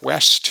big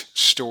quest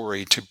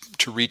story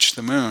to reach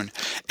the moon.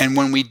 And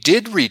when we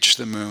did reach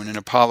the moon in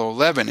Apollo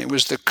 11, it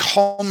was the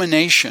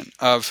culmination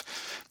of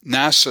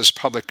NASA's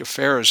public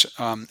affairs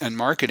and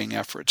marketing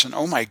efforts. And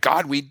oh my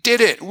God, we did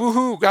it!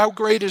 Woohoo! How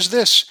great is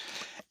this?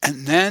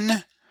 And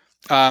then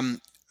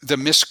the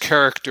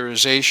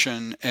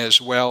mischaracterization as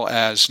well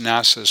as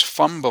NASA's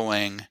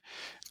fumbling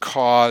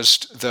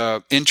caused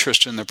the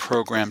interest in the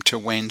program to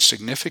wane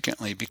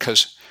significantly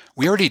because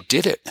we already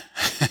did it.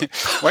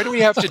 Why do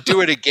we have to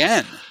do it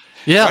again?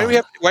 Yeah.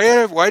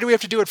 Why do we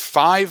have to do it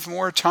 5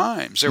 more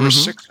times? There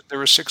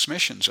were 6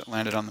 missions that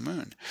landed on the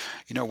moon.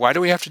 Why do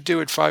we have to do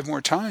it 5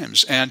 more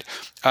times? And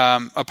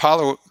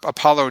Apollo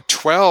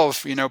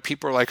 12,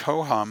 people are like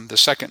ho-hum, the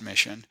second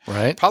mission.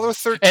 Right. Apollo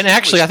 13. And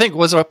actually, I think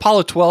was it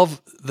Apollo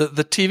 12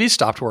 the TV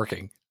stopped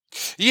working.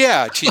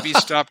 Yeah, TV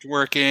stopped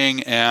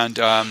working, and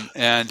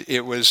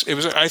it was.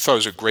 I thought it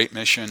was a great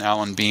mission.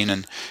 Alan Bean,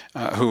 and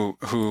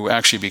who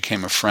actually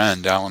became a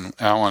friend.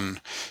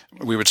 Alan,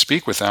 we would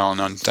speak with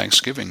Alan on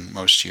Thanksgiving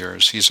most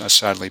years. He's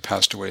sadly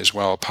passed away as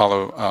well.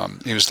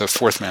 He was the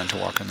 4th man to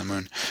walk on the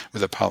moon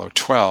with Apollo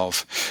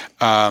 12.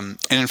 And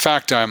in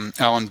fact,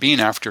 Alan Bean,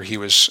 after he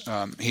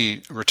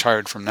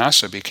retired from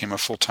NASA, became a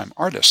full-time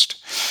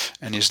artist,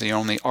 and he's the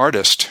only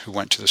artist who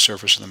went to the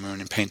surface of the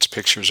moon and paints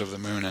pictures of the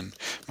moon. And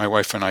my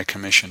wife and I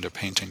commissioned a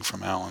painting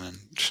from Alan, and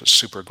it's just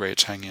super great.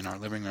 It's hanging in our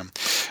living room.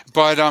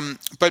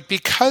 But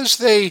because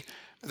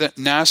that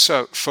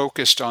NASA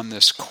focused on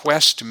this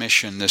quest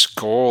mission, this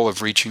goal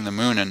of reaching the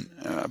moon,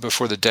 and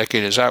before the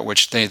decade is out,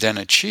 which they then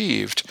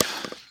achieved,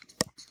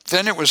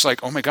 then it was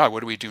like, oh my God,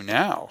 what do we do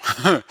now?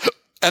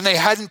 And they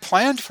hadn't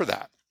planned for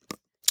that.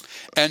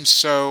 And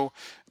so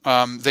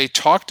they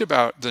talked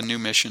about the new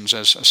missions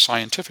as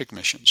scientific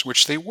missions,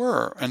 which they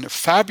were, and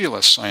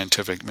fabulous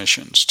scientific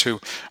missions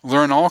to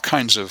learn all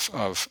kinds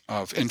of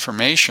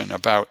information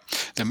about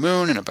the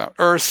moon and about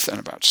Earth and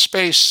about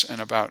space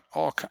and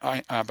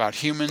about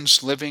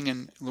humans living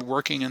and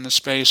working in the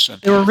space.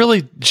 And they were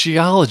really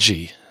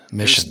geology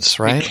missions,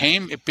 right?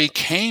 It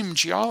became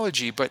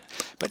geology, but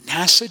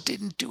NASA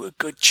didn't do a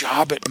good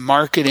job at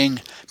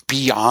marketing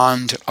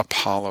beyond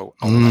Apollo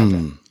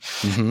 11.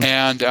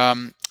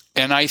 Mm-hmm.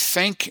 And I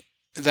think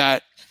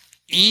that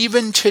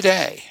even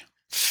today,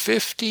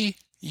 50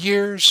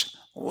 years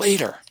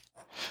later,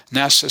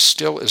 NASA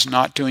still is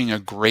not doing a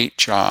great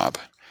job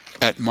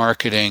at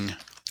marketing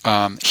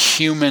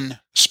human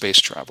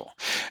space travel.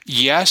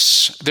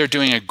 Yes, they're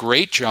doing a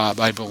great job,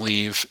 I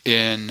believe,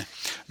 in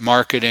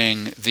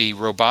marketing the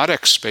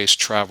robotic space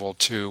travel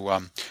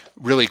to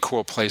really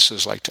cool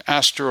places like to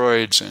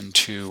asteroids and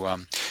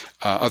to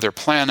other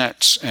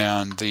planets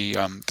and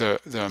the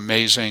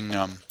amazing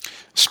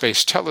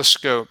space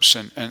telescopes,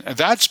 and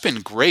that's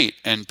been great,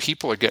 and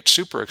people get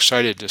super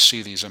excited to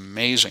see these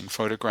amazing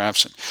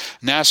photographs. And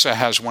NASA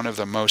has one of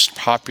the most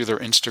popular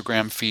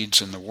Instagram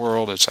feeds in the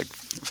world. It's like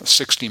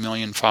 60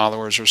 million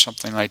followers or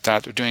something like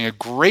that. They're doing a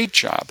great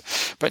job,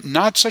 but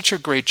not such a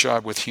great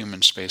job with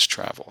human space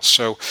travel.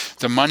 So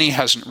the money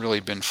hasn't really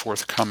been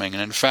forthcoming.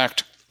 And in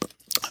fact,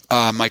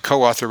 my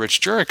co-author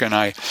Rich Jurek and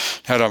I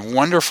had a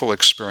wonderful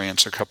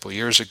experience a couple of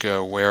years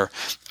ago where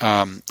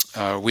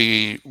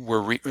we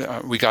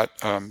got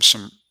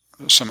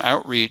some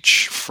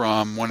outreach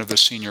from one of the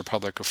senior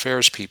public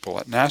affairs people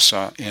at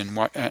NASA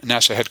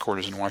NASA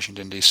headquarters in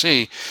Washington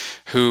D.C.,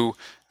 who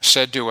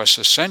said to us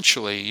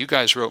essentially, "You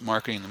guys wrote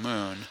Marketing the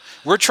Moon.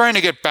 We're trying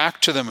to get back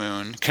to the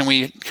moon. Can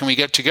we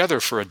get together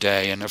for a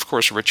day?" And of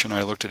course, Rich and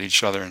I looked at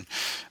each other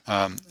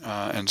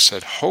and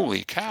said,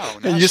 "Holy cow!"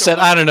 And you said,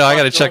 "I don't know. I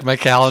got to check my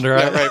calendar."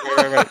 Yeah, right.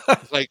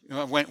 Like,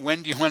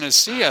 when do you want to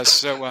see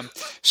us?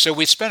 So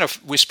we spent a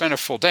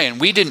full day,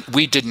 and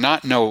we did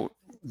not know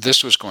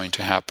this was going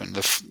to happen.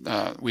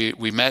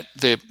 We met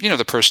the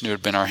person who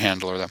had been our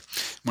handler,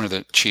 one of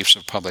the chiefs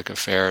of public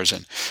affairs,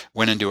 and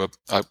went into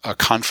a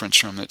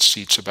conference room that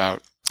seats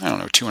about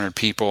 200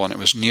 people, and it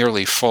was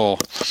nearly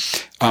full.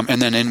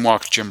 And then in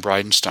walked Jim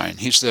Bridenstine.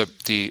 He's the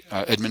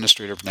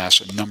administrator of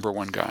NASA,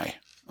 #1 guy,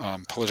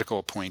 political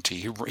appointee.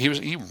 He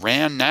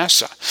ran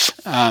NASA,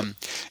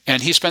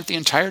 and he spent the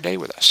entire day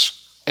with us.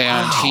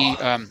 And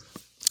wow.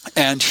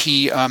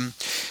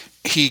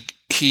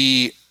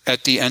 he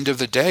at the end of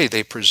the day,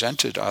 they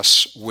presented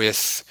us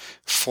with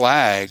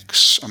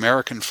flags,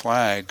 American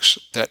flags,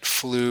 that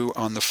flew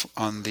on the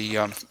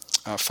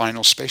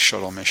final space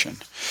shuttle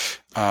mission.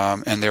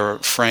 And they were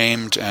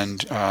framed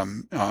and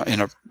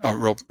in a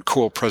real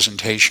cool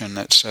presentation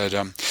that said,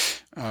 in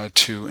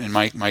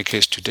my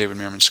case, to David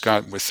Meerman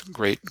Scott, with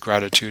great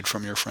gratitude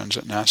from your friends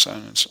at NASA.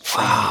 And it's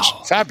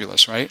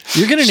fabulous, right?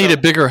 You're going to need a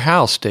bigger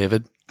house,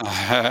 David.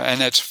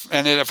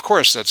 Of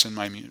course, that's in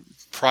my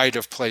pride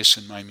of place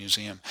in my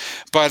museum.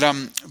 But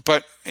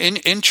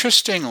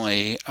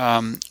interestingly,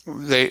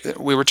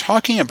 we were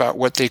talking about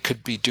what they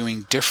could be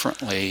doing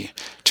differently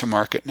to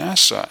market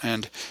NASA.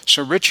 And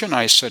so Rich and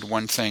I said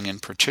one thing in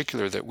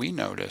particular that we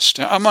noticed,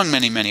 among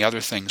many, many other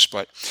things,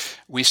 but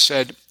we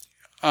said,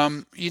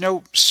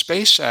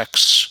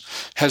 SpaceX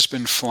has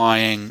been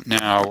flying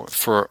now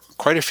for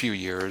quite a few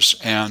years,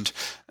 and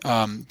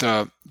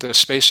the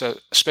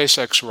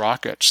SpaceX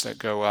rockets that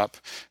go up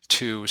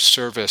to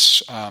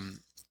service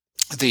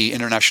the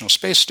International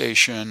Space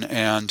Station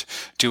and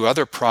do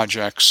other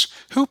projects,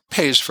 who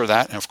pays for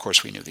that? And of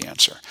course, we knew the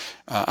answer.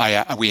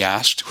 We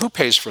asked, who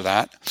pays for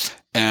that?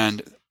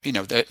 And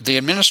the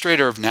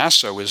administrator of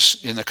NASA was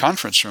in the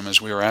conference room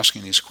as we were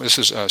asking these. This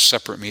is a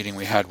separate meeting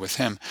we had with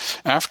him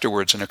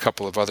afterwards, and a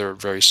couple of other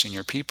very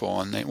senior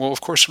people. And of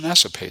course,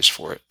 NASA pays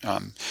for it.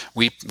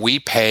 We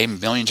pay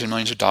millions and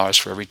millions of dollars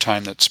for every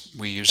time that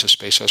we use a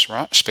SpaceX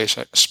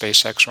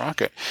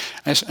rocket.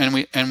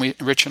 And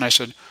Rich and I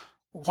said,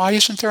 "Why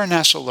isn't there a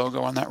NASA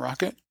logo on that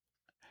rocket?"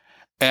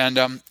 And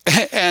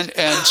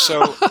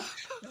so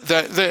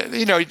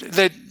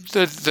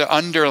the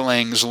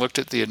underlings looked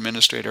at the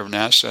administrator of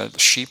NASA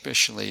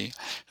sheepishly.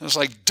 It was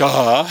like,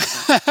 duh.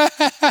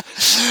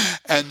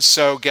 And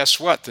so guess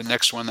what? The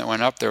next one that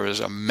went up there was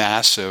a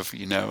massive,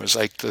 it was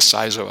like the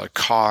size of a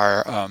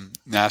car,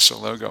 NASA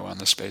logo on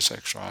the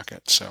SpaceX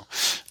rocket. So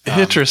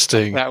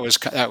interesting. That was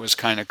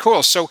kind of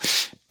cool. So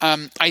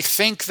I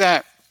think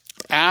that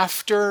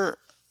after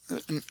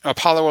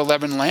Apollo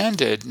 11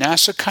 landed,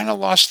 NASA kind of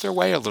lost their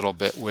way a little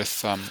bit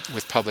with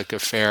public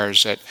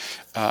affairs at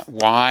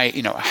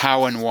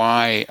how and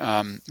why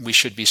we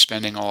should be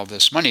spending all of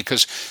this money.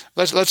 Because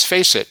let's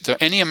face it,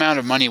 any amount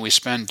of money we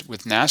spend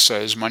with NASA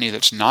is money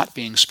that's not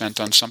being spent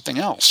on something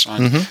else,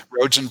 on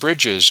roads and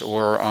bridges,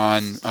 or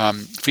on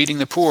feeding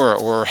the poor,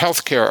 or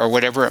healthcare, or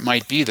whatever it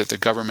might be that the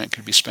government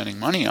could be spending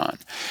money on.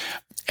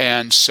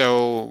 And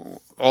so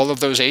all of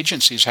those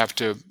agencies have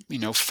to,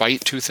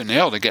 fight tooth and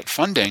nail to get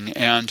funding.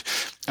 And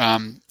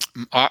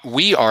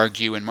we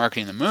argue in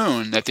Marketing the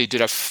Moon that they did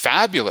a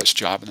fabulous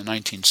job in the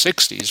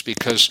 1960s,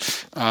 because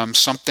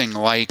something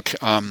like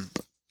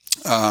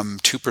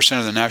 2%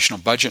 of the national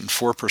budget and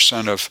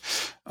 4%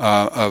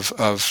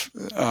 of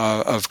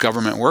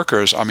government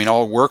workers,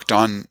 all worked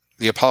on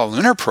the Apollo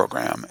lunar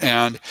program.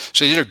 And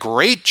so they did a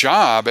great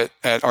job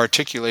at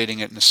articulating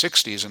it in the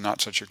 60s, and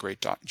not such a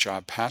great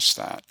job past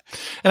that.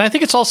 And I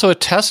think it's also a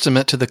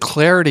testament to the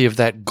clarity of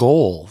that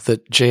goal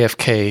that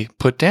JFK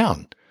put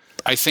down.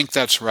 I think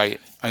that's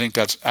right. I think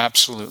that's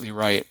absolutely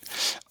right.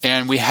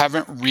 And we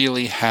haven't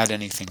really had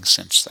anything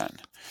since then.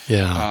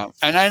 Yeah.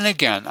 And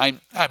again, I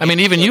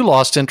mean, even you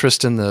lost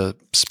interest in the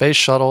space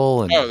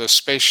shuttle. The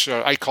space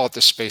shuttle. I call it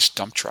the space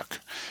dump truck.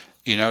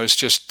 It's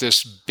just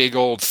this big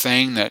old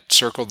thing that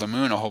circled the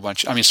moon a whole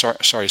bunch.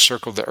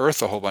 Circled the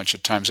Earth a whole bunch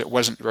of times. It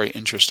wasn't very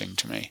interesting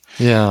to me.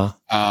 Yeah.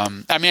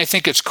 I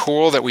think it's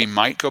cool that we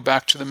might go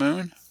back to the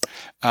moon,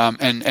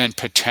 and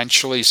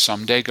potentially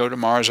someday go to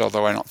Mars,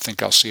 although I don't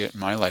think I'll see it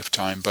in my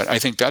lifetime. But I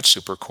think that's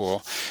super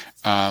cool.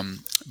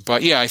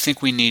 But yeah, I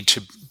think we need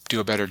to do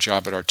a better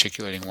job at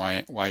articulating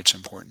why it's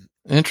important.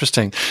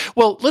 Interesting.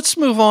 Well, let's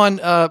move on.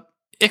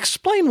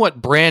 Explain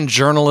what brand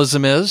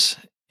journalism is.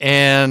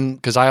 And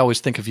because I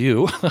always think of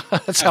you,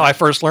 that's how I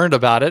first learned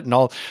about it and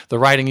all the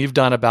writing you've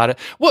done about it.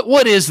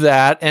 What is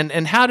that,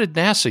 and how did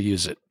NASA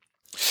use it?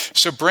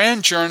 So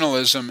brand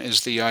journalism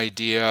is the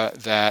idea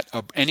that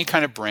any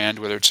kind of brand,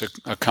 whether it's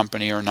a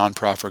company or a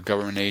nonprofit or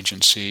government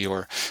agency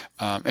or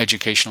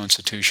educational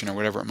institution or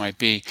whatever it might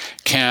be,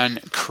 can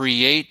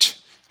create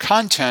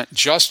content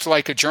just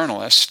like a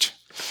journalist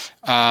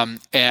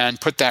and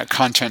put that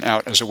content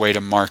out as a way to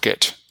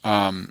market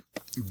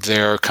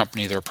their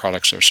company, their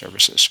products, their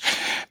services.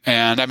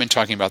 And I've been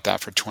talking about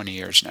that for 20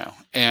 years now.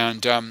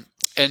 And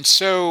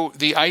so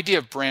the idea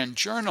of brand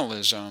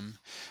journalism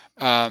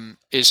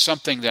is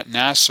something that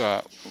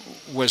NASA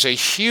was a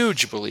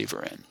huge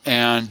believer in.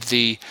 And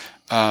the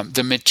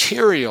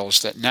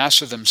materials that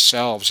NASA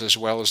themselves, as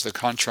well as the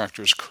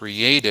contractors,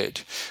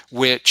 created,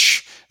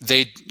 which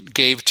they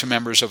gave to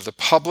members of the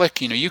public.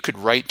 You could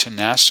write to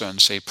NASA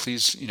and say,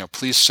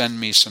 please send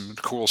me some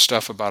cool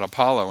stuff about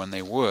Apollo, and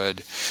they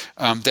would.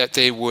 That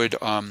they would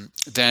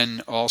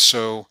then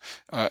also,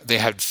 they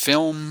had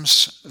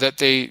films that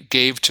they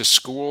gave to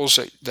schools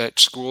that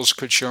schools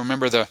could show.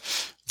 Remember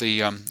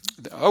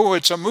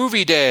it's a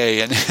movie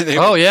day, and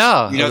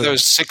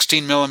those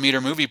 16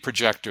 millimeter movie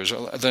projectors.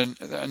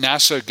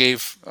 NASA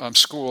gave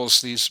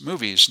schools these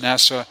movies.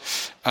 NASA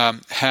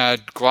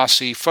had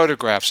glossy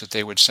photographs that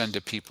they would send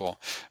to people.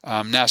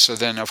 NASA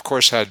then, of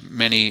course, had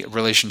many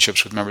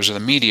relationships with members of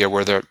the media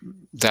where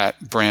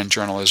that brand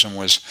journalism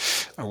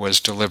was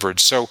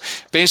delivered. So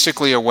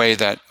basically, a way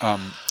that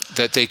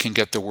they can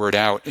get the word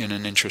out in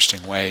an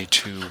interesting way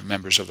to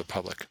members of the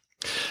public.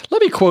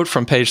 Let me quote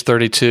from page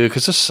 32,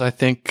 because this, I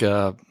think,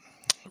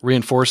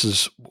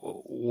 reinforces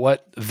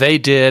what they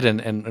did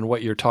and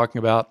what you're talking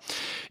about.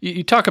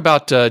 You talk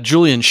about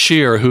Julian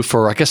Scheer, who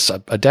for, I guess,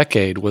 a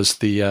decade was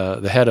the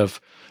head of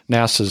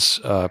NASA's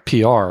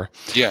PR.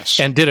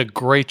 Yes. And did a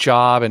great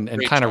job and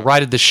kind of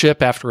righted the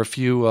ship after a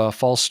few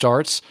false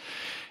starts.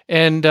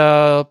 And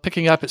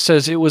picking up, it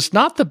says, it was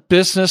not the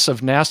business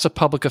of NASA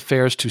public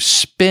affairs to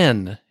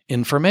spin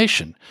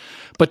information,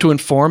 but to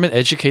inform and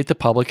educate the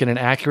public in an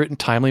accurate and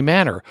timely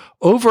manner.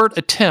 Overt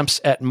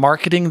attempts at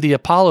marketing the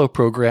Apollo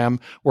program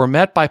were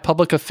met by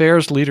public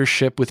affairs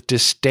leadership with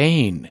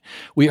disdain.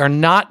 We are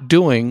not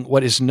doing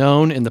what is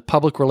known in the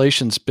public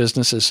relations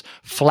business as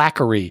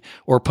flackery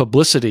or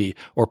publicity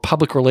or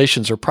public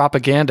relations or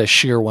propaganda,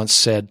 Scheer once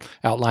said,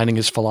 outlining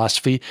his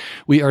philosophy.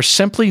 We are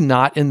simply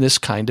not in this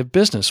kind of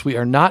business. We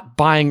are not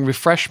buying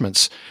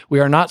refreshments. We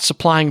are not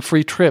supplying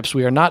free trips.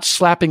 We are not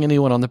slapping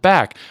anyone on the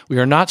back. We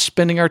are not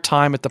spending our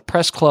time at the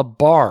press club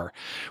bar.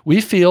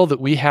 We feel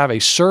that we have a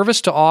service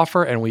to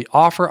offer, and we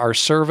offer our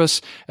service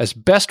as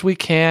best we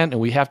can,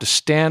 and we have to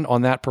stand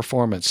on that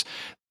performance.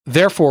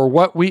 Therefore,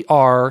 what we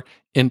are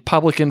in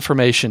public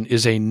information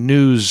is a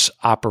news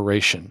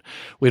operation.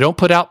 We don't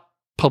put out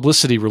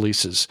publicity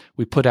releases.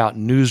 We put out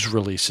news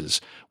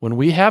releases. When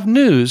we have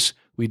news,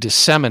 we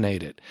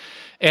disseminate it.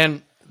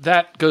 And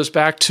that goes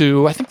back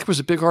to, I think there was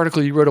a big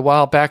article you wrote a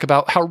while back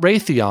about how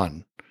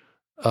Raytheon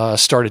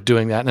started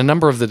doing that, and a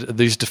number of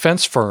these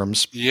defense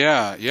firms.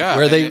 Yeah.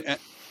 Where they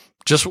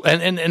just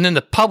and then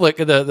the public,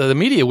 the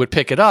media would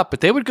pick it up,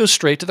 but they would go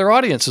straight to their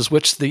audiences,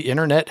 which the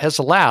internet has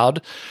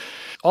allowed.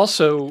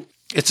 Also,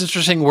 it's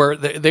interesting where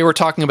they were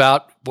talking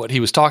about what he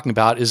was talking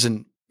about is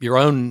in your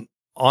own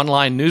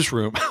online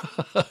newsroom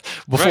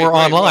before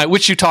online,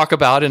 which you talk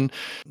about in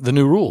the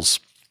new rules.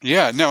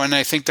 Yeah, no, and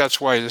I think that's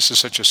why this is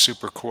such a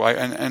super cool,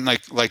 and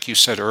like you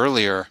said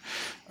earlier,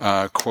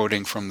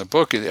 quoting from the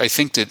book, I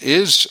think that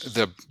is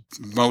the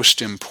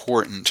most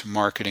important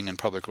marketing and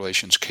public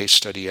relations case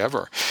study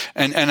ever.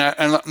 And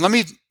let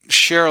me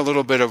share a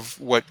little bit of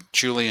what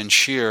Julian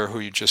Scheer, who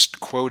you just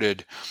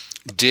quoted,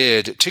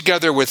 did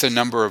together with a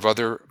number of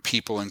other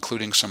people,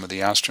 including some of the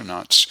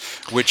astronauts,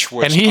 which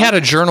was... And he had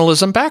a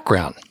journalism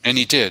background. And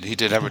he did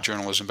have a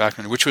journalism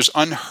background, which was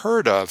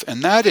unheard of.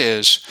 And that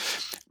is,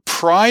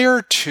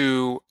 prior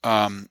to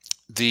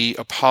the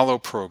Apollo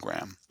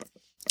program,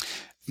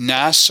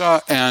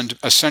 NASA and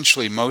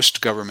essentially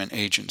most government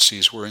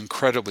agencies were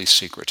incredibly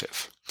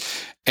secretive.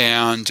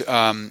 And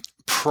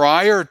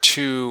prior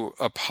to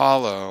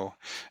Apollo,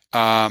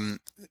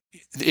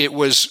 it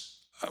was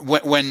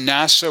when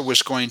NASA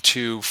was going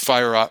to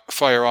fire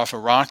off a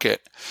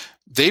rocket,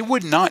 they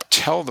would not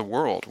tell the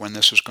world when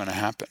this was going to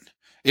happen.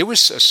 It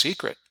was a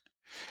secret.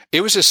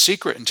 It was a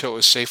secret until it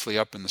was safely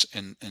up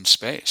in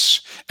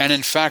space. And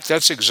in fact,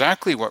 that's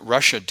exactly what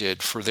Russia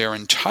did for their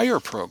entire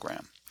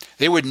program.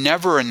 They would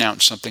never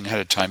announce something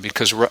ahead of time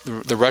because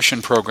the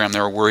Russian program,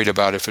 they were worried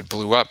about if it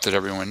blew up that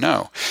everyone would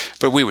know.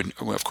 But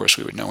of course,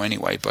 we would know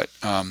anyway. But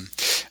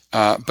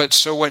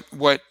so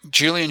what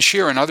Julian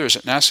Scheer and others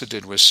at NASA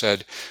did was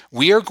said,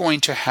 we are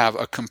going to have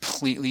a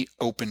completely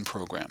open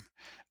program.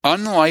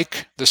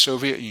 Unlike the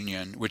Soviet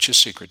Union, which is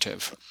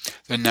secretive,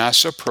 the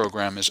NASA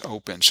program is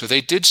open. So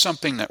they did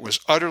something that was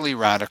utterly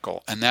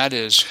radical, and that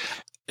is...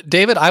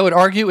 David, I would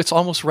argue it's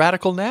almost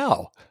radical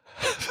now.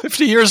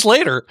 50 years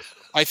later.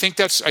 I think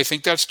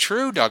that's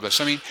true,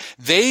 Douglas. I mean,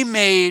 they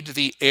made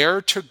the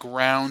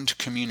air-to-ground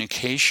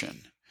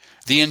communication,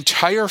 the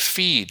entire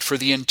feed for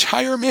the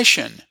entire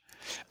mission,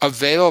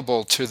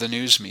 available to the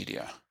news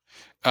media.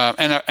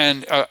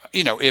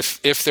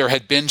 If there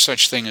had been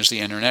such thing as the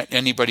internet,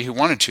 anybody who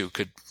wanted to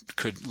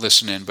could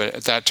listen in. But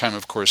at that time,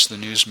 of course, the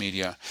news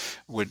media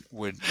would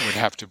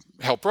have to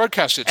help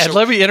broadcast it. And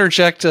let me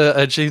interject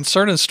a Gene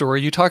Cernan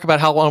story. You talk about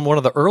how on one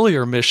of the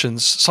earlier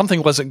missions,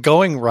 something wasn't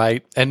going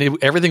right,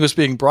 and everything was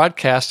being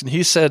broadcast, and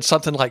he said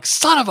something like,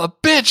 "Son of a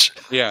bitch!"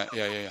 Yeah.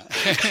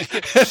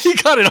 And he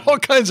got in all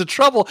kinds of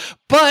trouble,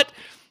 but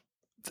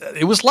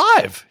it was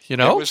live, It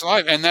was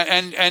live, and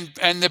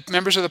the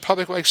members of the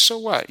public were like, so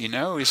what?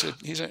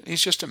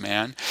 He's just a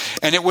man,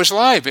 and it was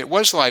live.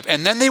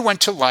 And then they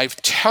went to live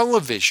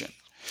television.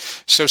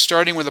 So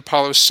starting with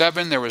Apollo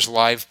 7, there was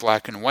live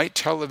black and white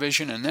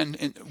television, and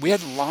then we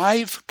had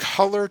live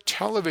color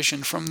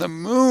television from the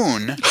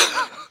moon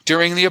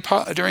during the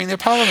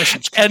Apollo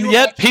missions. And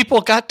yet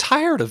people got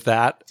tired of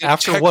that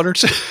after one or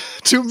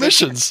two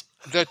missions.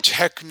 The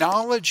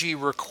technology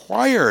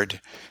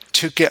required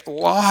to get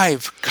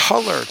live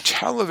color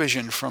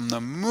television from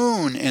the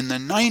moon in the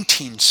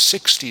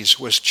 1960s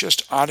was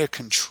just out of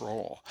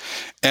control.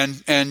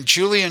 And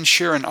Julian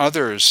Scheer and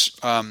others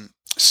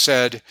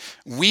said,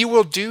 we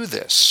will do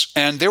this.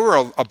 And there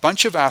were a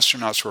bunch of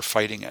astronauts were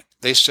fighting it.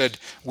 They said,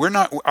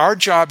 our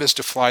job is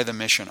to fly the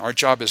mission. Our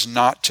job is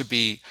not to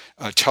be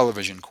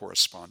television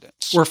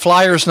correspondents. We're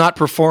flyers, not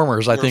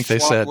performers, I think they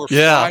said. We're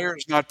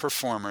flyers, not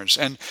performers.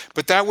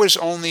 But that was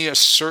only a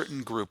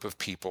certain group of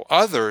people.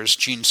 Others,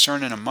 Gene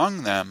Cernan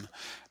among them,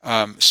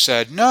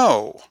 said,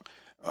 no,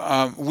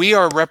 we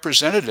are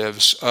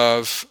representatives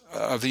of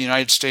the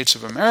United States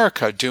of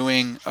America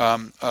doing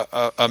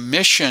a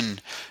mission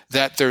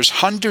that there's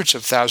hundreds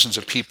of thousands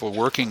of people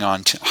working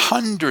on,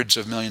 hundreds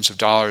of millions of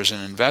dollars in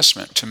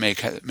investment to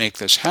make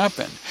this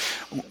happen.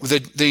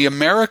 The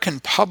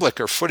American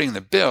public are footing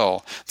the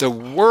bill. The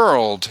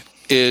world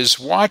is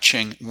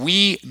watching.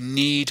 We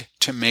need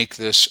to make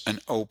this an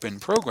open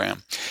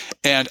program.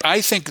 And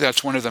I think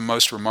that's one of the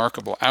most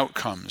remarkable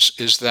outcomes,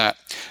 is that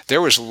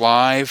there was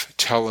live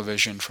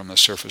television from the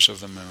surface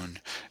of the moon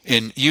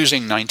in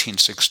using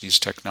 1960s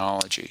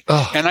technology.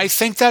 Oh. And I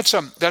think that's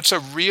a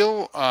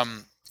real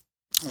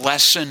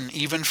lesson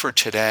even for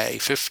today,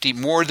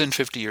 more than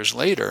 50 years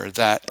later,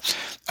 that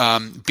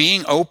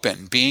being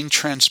open, being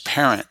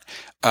transparent,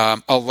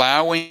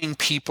 allowing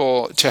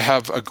people to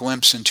have a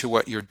glimpse into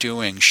what you're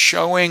doing,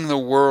 showing the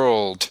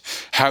world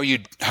how you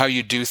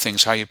do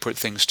things, how you put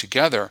things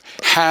together,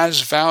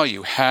 has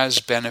value, has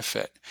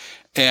benefit.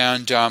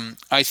 And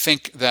I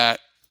think that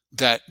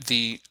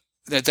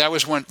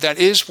is one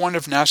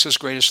of NASA's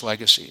greatest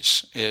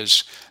legacies,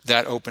 is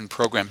that open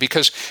program.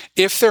 Because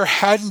if there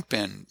hadn't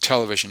been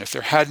television, if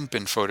there hadn't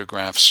been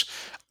photographs,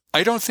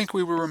 I don't think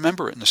we would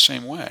remember it in the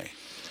same way.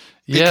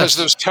 Because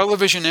those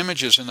television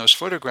images and those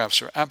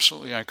photographs are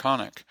absolutely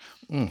iconic.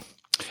 Mm.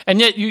 And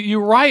yet you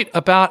write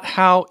about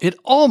how it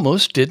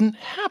almost didn't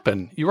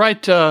happen. You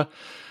write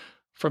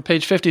from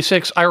page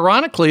 56,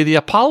 ironically, the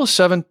Apollo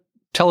 7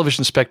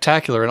 television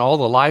spectacular and all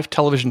the live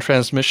television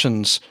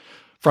transmissions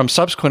from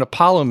subsequent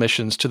Apollo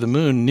missions to the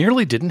moon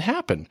nearly didn't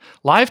happen.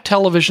 Live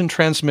television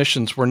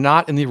transmissions were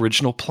not in the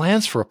original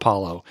plans for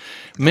Apollo.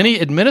 Many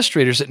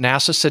administrators at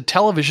NASA said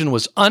television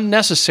was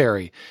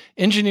unnecessary.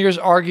 Engineers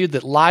argued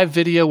that live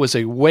video was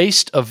a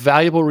waste of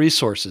valuable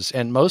resources,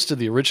 and most of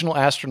the original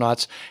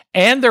astronauts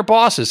and their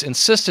bosses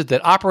insisted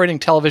that operating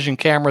television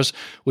cameras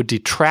would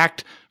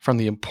detract from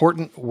the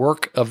important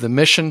work of the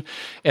mission.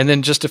 And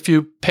then just a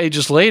few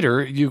pages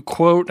later, you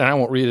quote, and I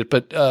won't read it,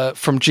 but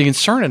from Gene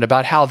Cernan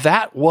about how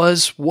that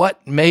was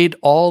what made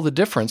all the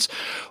difference.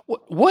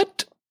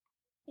 What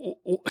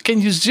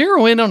can you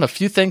zero in on a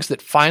few things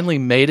that finally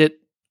made it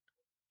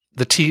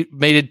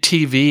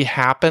TV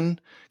happen?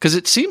 Because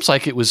it seems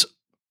like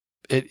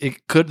they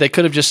could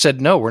have just said,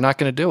 no, we're not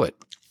going to do it.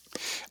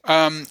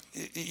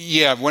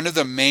 One of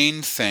the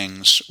main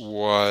things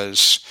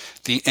was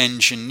the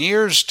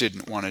engineers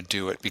didn't want to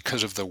do it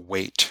because of the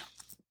weight.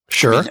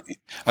 Sure. I mean,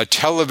 a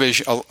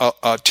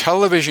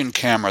television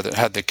camera that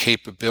had the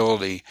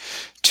capability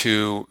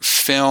to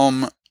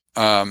film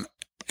and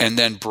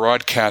then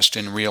broadcast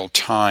in real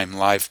time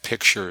live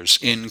pictures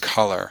in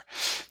color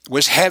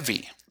was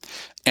heavy.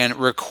 And it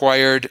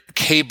required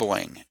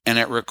cabling, and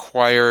it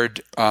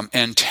required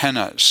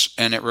antennas,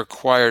 and it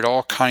required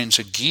all kinds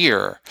of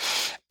gear.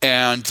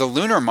 And the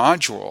lunar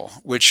module,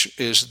 which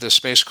is the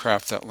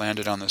spacecraft that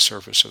landed on the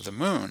surface of the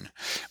moon,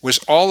 was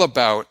all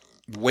about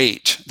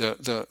weight,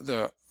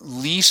 the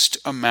least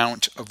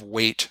amount of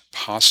weight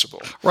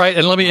possible. Right,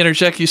 and let me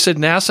interject. You said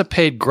NASA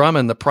paid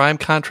Grumman, the prime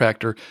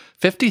contractor,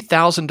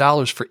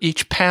 $50,000 for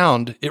each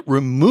pound it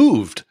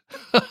removed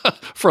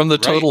from the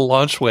total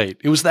launch weight.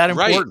 It was that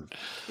important. Right.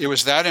 It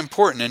was that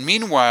important. And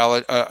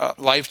meanwhile,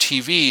 live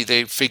TV,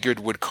 they figured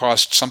would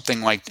cost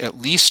something like at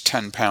least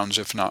 10 pounds,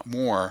 if not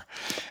more.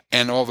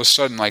 And all of a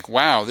sudden, like,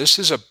 wow, this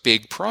is a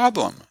big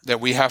problem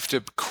that we have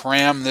to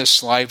cram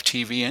this live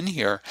TV in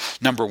here,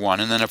 number one.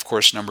 And then, of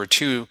course, number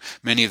two,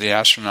 many of the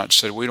astronauts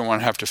said, we don't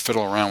want to have to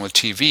fiddle around with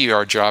TV.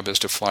 Our job is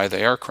to fly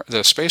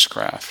the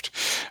spacecraft.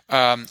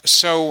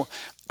 So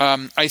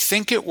I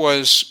think it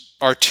was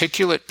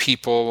articulate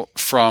people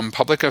from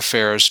public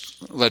affairs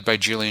led by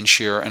Julian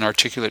Scheer and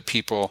articulate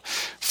people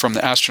from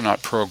the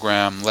astronaut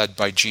program led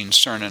by Gene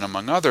Cernan,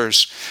 among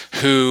others,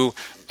 who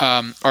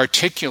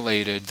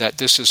articulated that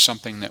this is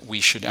something that we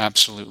should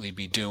absolutely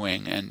be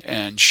doing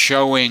and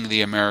showing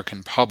the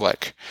American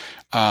public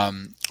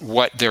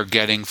what they're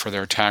getting for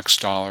their tax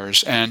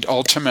dollars. And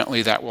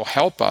ultimately that will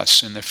help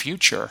us in the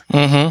future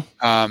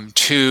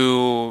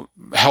to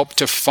help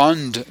to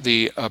fund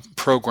the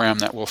programs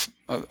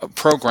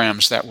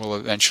that will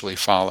eventually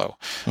follow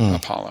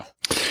Apollo.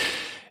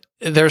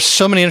 There's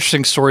so many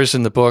interesting stories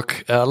in the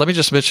book. Let me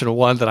just mention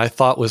one that I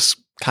thought was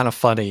kind of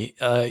funny.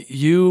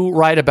 You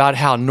write about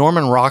how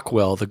Norman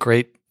Rockwell, the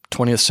great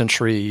 20th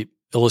century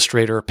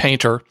illustrator,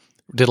 painter,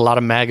 did a lot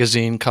of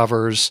magazine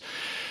covers.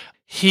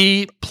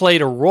 He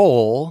played a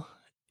role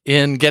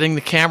in getting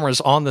the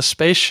cameras on the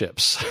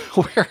spaceships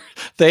where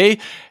they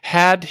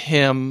had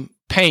him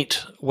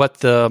paint what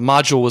the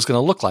module was going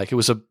to look like. It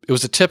was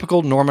a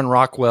typical Norman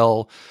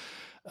Rockwell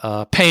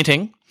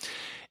painting.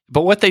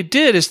 But what they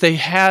did is they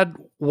had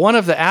one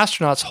of the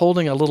astronauts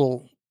holding a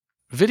little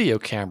video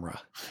camera,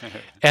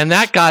 and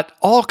that got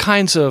all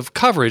kinds of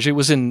coverage. It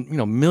was in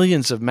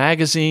millions of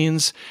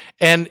magazines,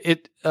 and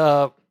it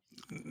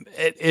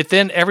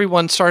then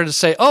everyone started to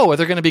say, "Oh, are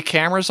there going to be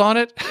cameras on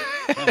it?"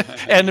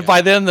 And by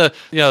then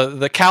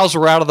the cows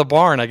were out of the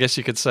barn, I guess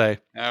you could say.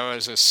 That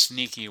was a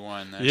sneaky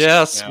one.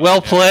 Yes,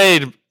 well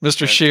played,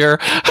 Mr. Scheer.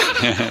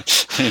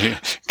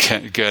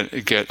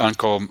 Get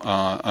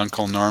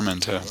Uncle Norman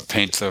to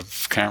paint the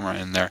camera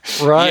in there.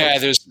 Right.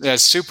 Yeah,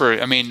 that's super.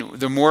 I mean,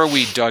 the more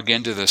we dug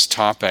into this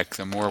topic,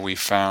 the more we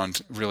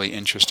found really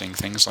interesting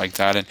things like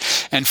that.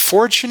 And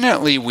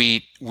fortunately,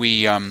 we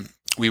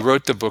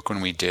wrote the book when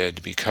we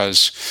did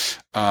because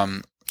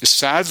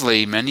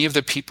sadly, many of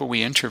the people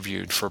we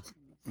interviewed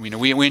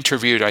we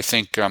interviewed, I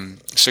think,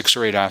 6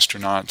 or 8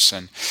 astronauts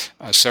and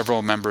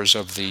several members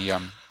of the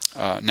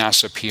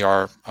NASA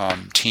PR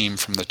team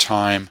from the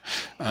time,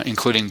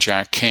 including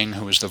Jack King,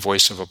 who was the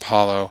voice of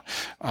Apollo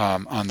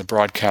on the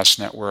broadcast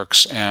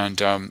networks.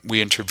 And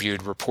we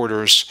interviewed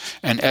reporters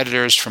and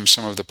editors from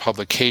some of the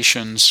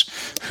publications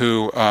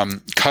who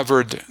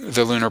covered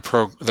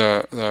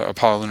the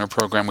Apollo lunar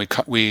program.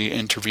 We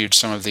interviewed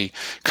some of the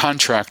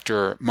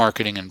contractor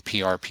marketing and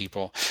PR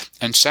people.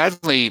 And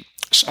sadly,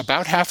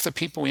 about half the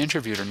people we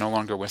interviewed are no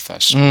longer with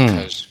us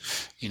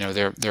because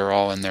they're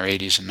all in their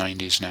 80s and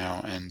 90s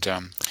now, and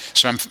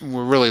so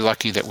we're really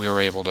lucky that we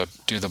were able to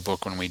do the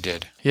book when we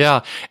did.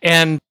 Yeah,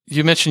 and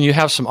you mentioned you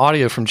have some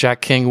audio from Jack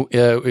King.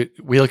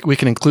 We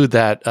can include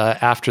that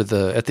at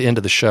the end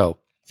of the show.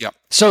 Yep.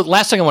 So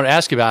last thing I want to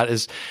ask you about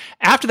is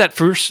after that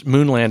first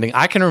moon landing,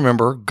 I can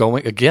remember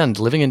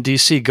living in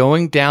D.C.,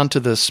 going down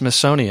to the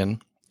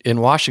Smithsonian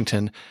in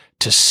Washington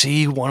to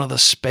see one of the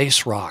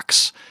space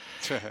rocks.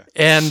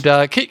 And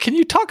can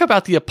you talk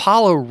about the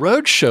Apollo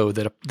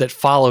Roadshow that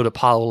followed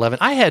Apollo 11?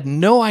 I had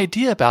no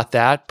idea about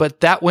that, but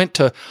that went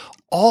to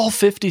all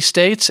 50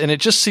 states, and it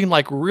just seemed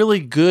like really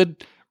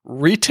good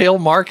retail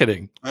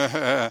marketing.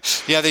 Yeah,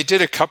 they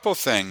did a couple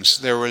things.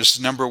 There was,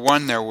 number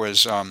one,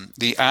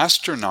 the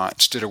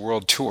astronauts did a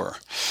world tour.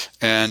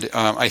 And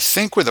I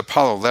think with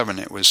Apollo 11,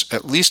 it was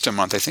at least a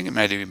month. I think it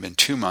might have even been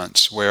 2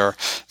 months, where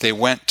they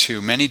went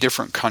to many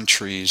different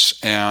countries,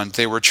 and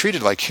they were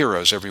treated like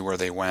heroes everywhere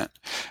they went.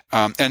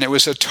 And it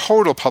was a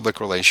total public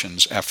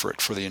relations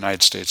effort for the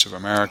United States of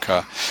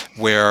America,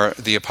 where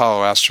the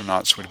Apollo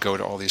astronauts would go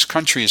to all these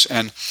countries.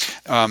 And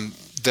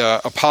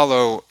the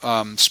Apollo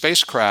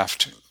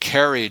spacecraft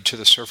carried to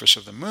the surface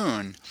of the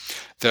moon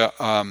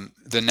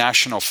the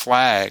national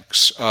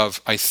flags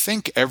of, I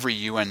think, every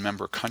UN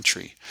member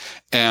country.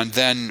 And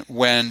then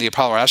when the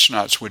Apollo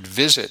astronauts would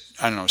visit,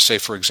 I don't know, say,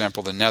 for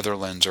example, the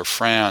Netherlands or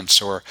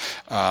France or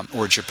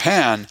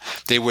Japan,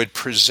 they would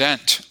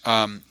present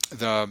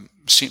the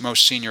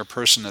most senior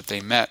person that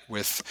they met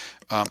with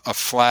a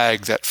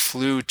flag that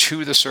flew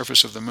to the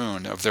surface of the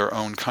moon of their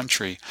own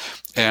country.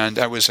 And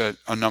that was an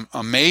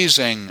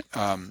amazing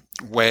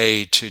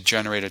way to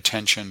generate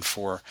attention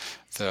for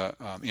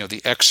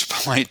the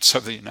exploits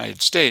of the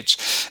United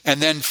States.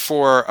 And then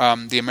for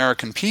the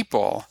American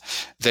people,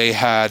 they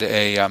had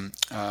a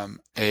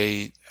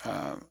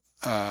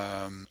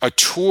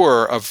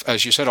tour of,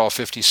 as you said, all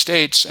 50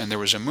 states, and there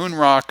was a moon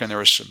rock, and there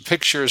were some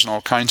pictures and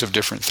all kinds of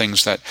different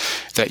things that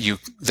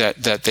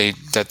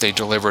they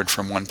delivered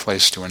from one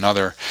place to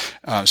another,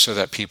 so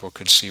that people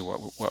could see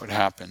what would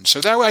happen.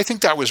 So I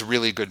think that was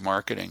really good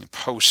marketing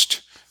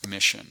post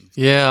mission.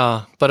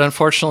 Yeah, but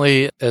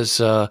unfortunately,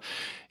 as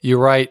you're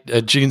right,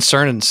 Gene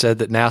Cernan said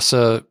that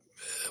NASA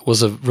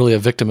was really a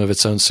victim of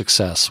its own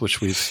success,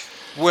 which we've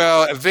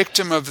Well, a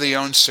victim of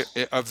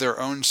their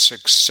own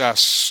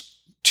success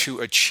to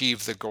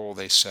achieve the goal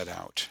they set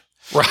out.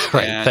 Right.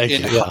 And Thank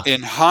you. Yeah.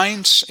 in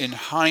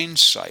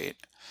hindsight,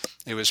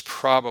 it was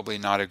probably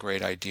not a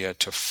great idea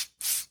to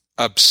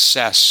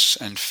obsess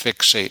and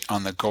fixate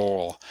on the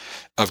goal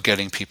of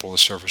getting people to the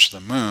surface of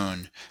the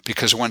moon,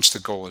 because once the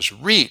goal is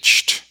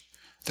reached,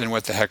 then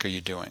what the heck are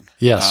you doing?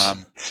 Yes.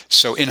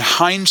 So in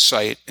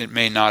hindsight, it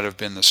may not have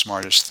been the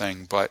smartest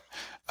thing, but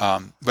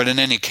in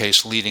any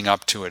case, leading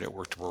up to it, it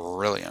worked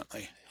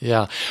brilliantly.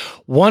 Yeah.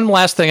 One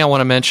last thing I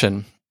want to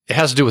mention, it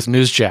has to do with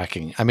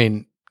newsjacking. I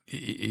mean,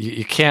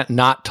 you can't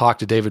not talk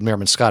to David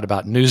Meerman Scott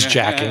about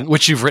newsjacking,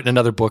 which you've written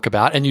another book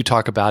about and you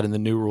talk about in the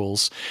New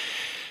Rules.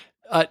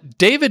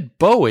 David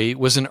Bowie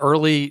was an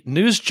early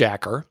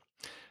newsjacker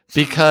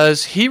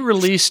because he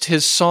released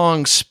his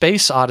song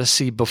Space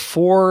Odyssey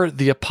before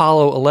the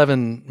Apollo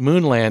 11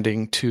 moon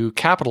landing to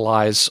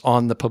capitalize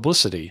on the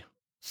publicity.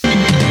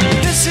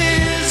 This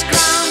is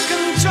ground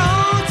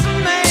control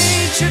to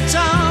Major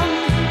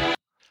Tom.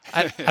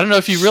 I don't know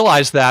if you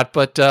realize that,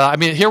 but I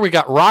mean, here we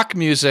got rock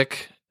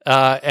music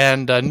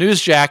and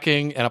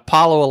newsjacking and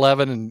Apollo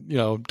 11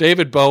 and,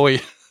 David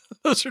Bowie.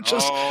 Those are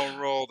just all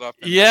rolled up.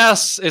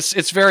 Yes,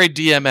 it's very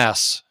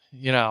DMS,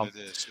 It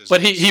is,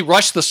 but he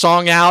rushed the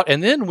song out,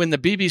 and then when the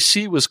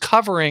BBC was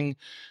covering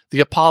the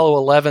Apollo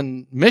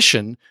 11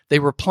 mission, they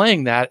were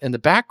playing that in the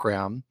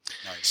background.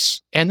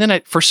 Nice. And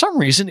then for some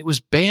reason, it was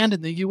banned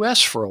in the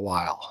U.S. for a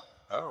while.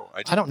 Oh,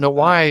 I don't know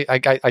why.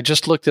 I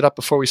just looked it up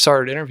before we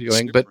started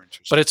interviewing, Super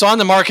but it's on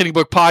the Marketing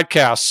Book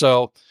Podcast,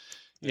 so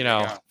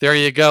there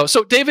you go.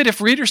 So, David,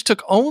 if readers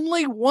took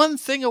only one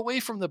thing away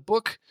from the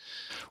book,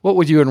 what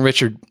would you and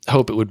Richard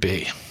hope it would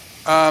be?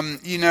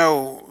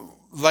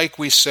 Like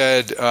we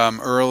said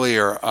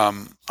earlier,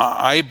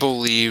 I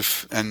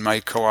believe, and my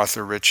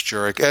co-author Rich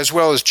Jurek, as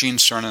well as Gene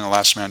Cernan, the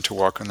last man to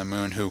walk on the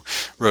moon, who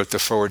wrote the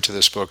foreword to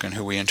this book and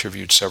who we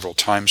interviewed several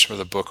times for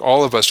the book,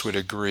 all of us would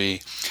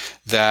agree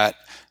that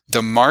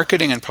the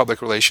marketing and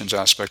public relations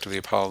aspect of the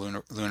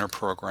Apollo lunar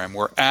program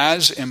were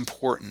as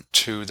important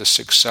to the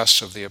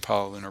success of the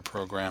Apollo lunar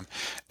program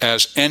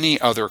as any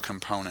other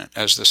component,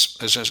 as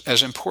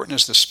important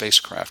as the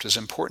spacecraft, as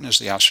important as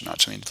the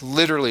astronauts. I mean,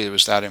 literally, it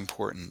was that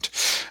important.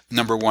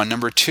 Number one.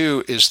 Number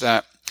two is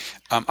that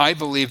I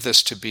believe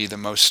this to be the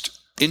most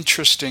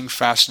interesting,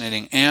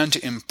 fascinating, and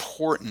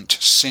important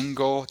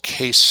single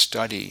case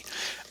study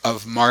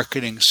of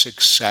marketing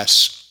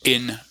success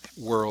in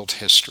world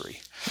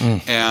history.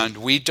 And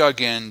we dug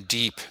in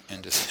deep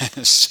into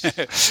this.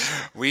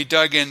 We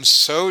dug in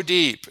so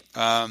deep.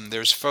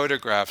 There's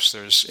photographs,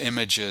 there's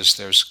images,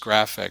 there's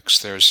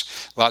graphics, there's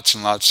lots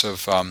and lots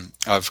of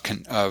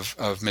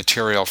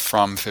material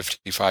from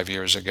 55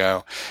 years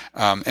ago,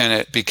 and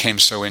it became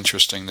so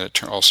interesting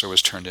that it also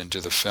was turned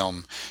into the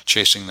film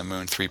Chasing the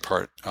Moon,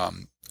 3-part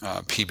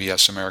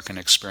PBS American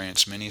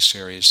Experience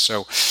miniseries.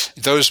 So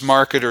those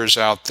marketers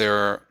out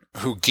there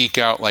who geek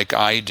out like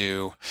I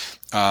do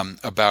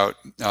about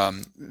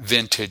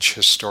vintage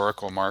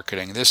historical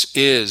marketing, this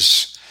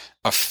is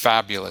a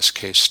fabulous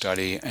case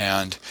study,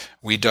 and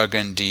we dug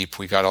in deep.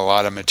 We got a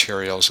lot of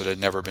materials that had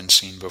never been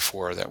seen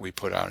before that we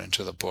put out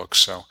into the book.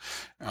 So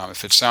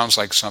if it sounds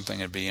like something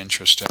that'd be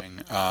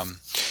interesting,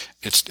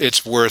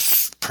 it's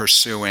worth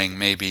pursuing,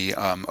 maybe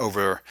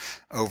over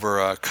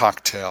a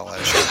cocktail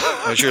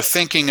as you're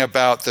thinking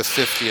about the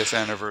 50th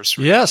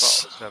anniversary.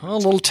 Yes, a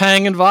little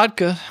Tang and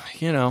vodka.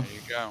 There you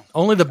go.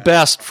 Only the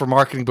best for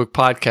Marketing Book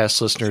Podcast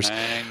listeners.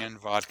 Tang and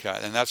vodka,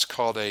 and that's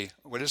called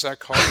what is that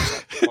called?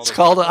 It's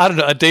called I don't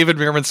know, a David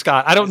Meerman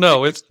Scott. I don't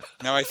know.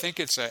 I think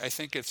it's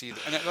either.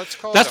 And let's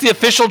call that's it the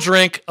official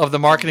drink of the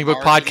Marketing Book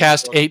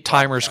Podcast 8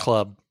 Timers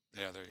Club.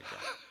 Yeah, there you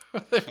go.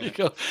 There you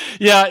go.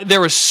 Yeah,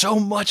 there was so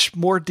much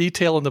more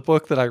detail in the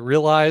book than I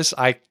realized.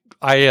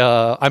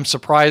 I'm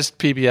surprised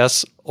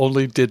PBS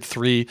only did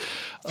three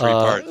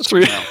parts.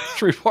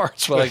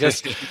 But I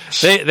guess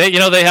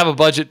they have a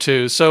budget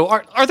too. So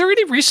are there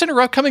any recent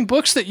or upcoming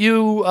books that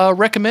you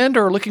recommend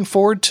or are looking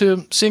forward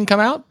to seeing come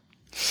out?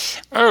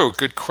 Oh,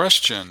 good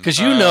question. Because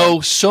you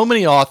know so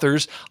many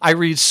authors. I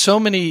read so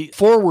many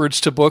forewords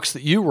to books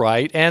that you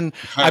write, and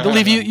I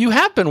believe you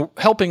have been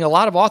helping a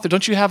lot of authors.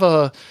 Don't you have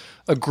a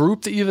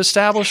group that you've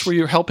established where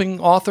you're helping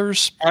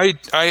authors? I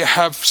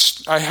have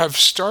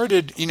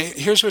started.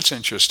 Here's what's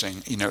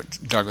interesting.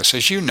 Douglas,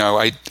 as you know,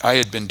 I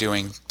had been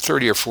doing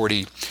 30 or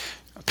 40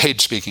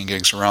 paid speaking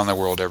gigs around the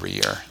world every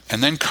year,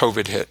 and then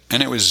COVID hit,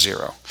 and it was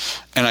zero.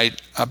 And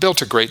I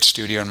built a great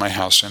studio in my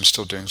house. So I'm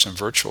still doing some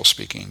virtual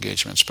speaking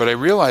engagements, but I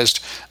realized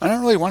I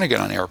don't really want to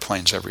get on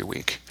airplanes every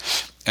week.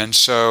 And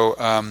so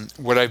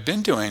what I've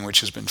been doing,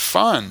 which has been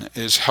fun,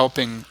 is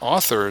helping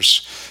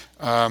authors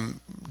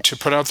to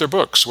put out their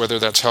books, whether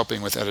that's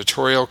helping with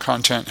editorial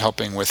content,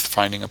 helping with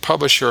finding a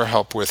publisher,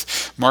 help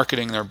with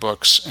marketing their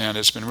books, and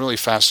it's been really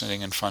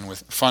fascinating and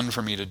fun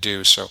for me to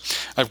do. So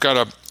I've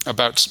got I've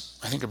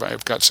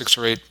got 6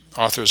 or 8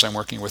 authors I'm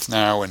working with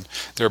now, and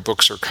their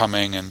books are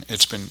coming, and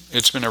it's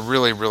been a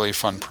really, really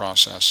fun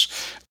process.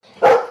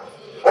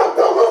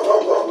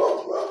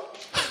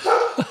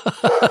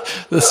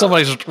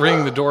 Somebody's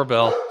ringing the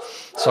doorbell.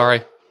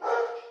 Sorry.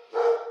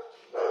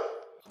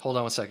 Hold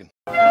on one second.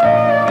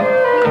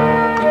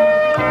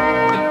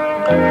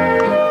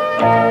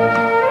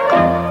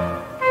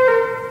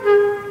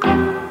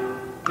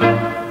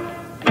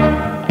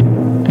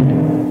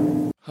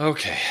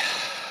 Okay.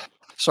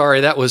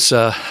 Sorry, that was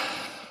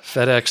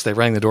FedEx. They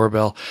rang the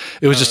doorbell.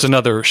 It was just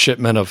another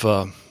shipment of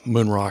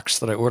moon rocks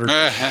that I ordered.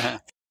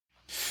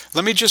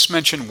 Let me just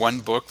mention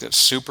one book that's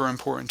super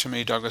important to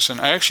me, Douglas,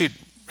 and I actually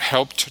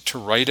helped to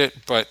write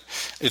it, but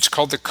it's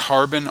called The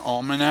Carbon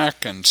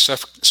Almanac, and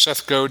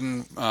Seth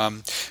Godin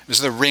is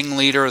the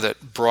ringleader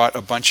that brought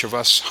a bunch of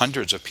us,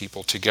 hundreds of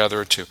people,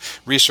 together to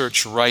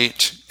research,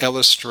 write,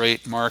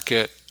 illustrate,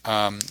 market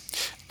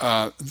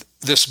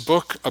this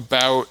book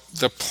about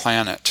the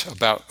planet,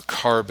 about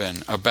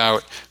carbon,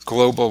 about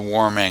global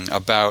warming,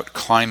 about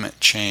climate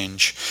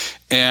change.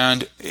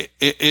 And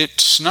it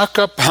snuck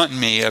up on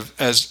me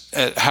as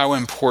how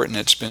important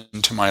it's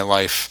been to my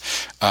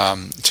life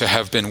to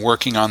have been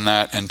working on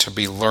that and to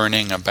be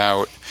learning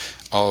about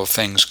all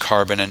things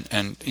carbon,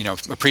 and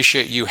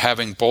appreciate you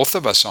having both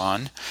of us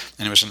on,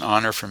 and it was an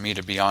honor for me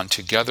to be on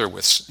together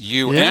with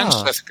you and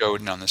Seth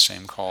Godin on the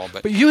same call.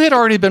 But you had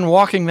already been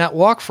walking that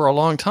walk for a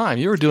long time.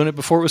 You were doing it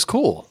before it was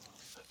cool.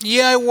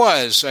 Yeah, I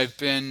was. I've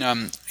been,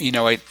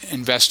 I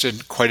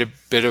invested quite a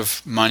bit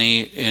of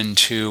money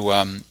into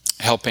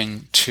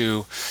helping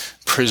to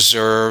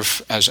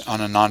preserve, as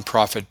on a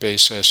nonprofit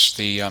basis,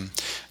 the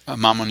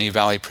Mamoni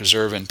Valley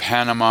Preserve in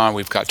Panama.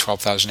 We've got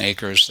 12,000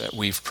 acres that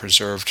we've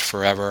preserved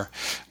forever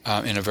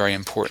in a very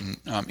important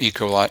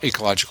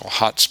ecological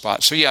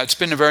hotspot. So yeah, it's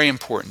been very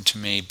important to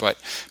me. But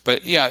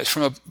yeah,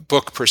 from a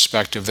book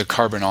perspective, the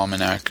Carbon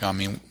Almanac. I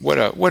mean, what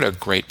a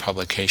great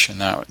publication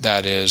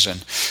that is.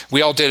 And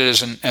we all did it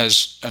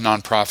as a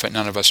nonprofit.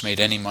 None of us made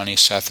any money.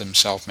 Seth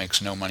himself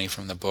makes no money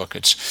from the book.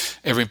 It's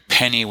every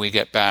penny we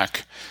get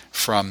back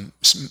from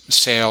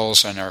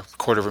sales and our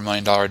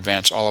 $250,000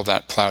 advance, all of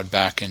that plowed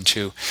back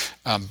into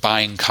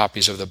buying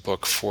copies of the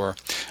book for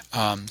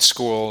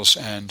schools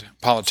and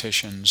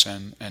politicians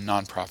and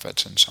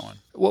nonprofits and so on.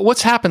 Well,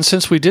 what's happened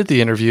since we did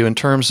the interview in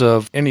terms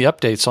of any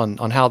updates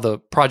on how the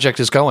project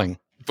is going?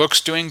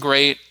 Book's doing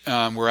great.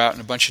 We're out in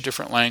a bunch of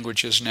different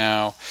languages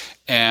now,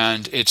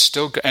 and it's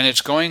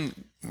going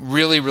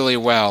really, really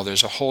well.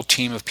 There's a whole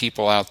team of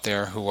people out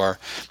there who are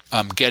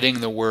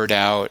getting the word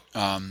out,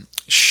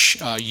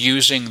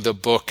 using the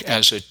book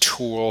as a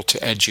tool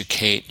to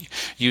educate,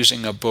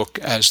 using a book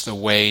as the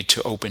way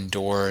to open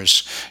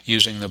doors,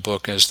 using the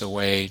book as the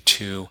way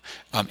to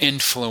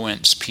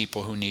influence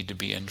people who need to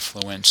be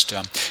influenced.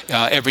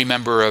 Every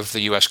member of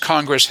the U.S.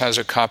 Congress has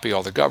a copy.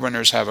 All the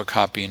governors have a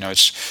copy.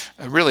 It's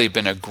really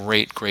been a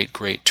great, great,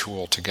 great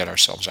tool to get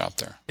ourselves out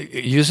there.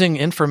 Using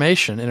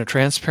information in a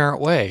transparent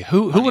way.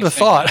 Who would have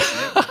thought?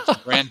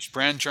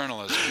 Brand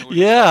journalism.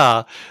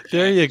 Yeah,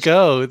 there you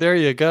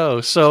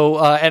go. So,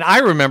 and I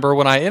remember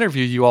when I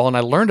interviewed you all and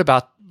I learned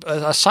about,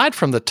 aside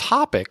from the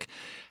topic,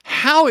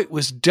 how it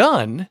was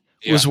done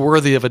was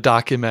worthy of a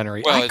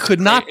documentary. Well, I could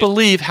not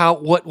believe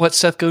what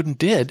Seth Godin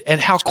did and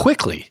how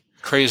quickly.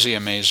 Crazy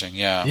amazing,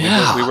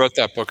 yeah. We wrote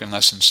that book in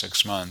less than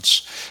 6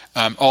 months.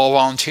 All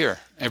volunteer,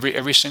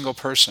 every single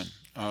person.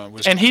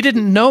 And he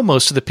didn't know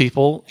most of the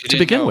people to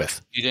begin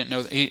with. He didn't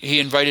know.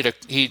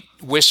 He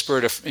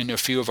whispered in a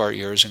few of our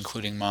ears,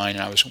 including mine,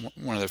 and I was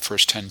one of the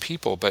first 10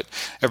 people. But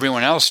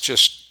everyone else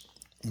just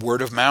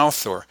word of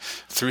mouth or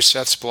through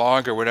Seth's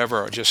blog or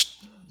whatever, just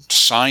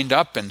signed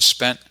up and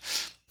spent.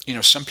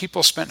 Some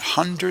people spent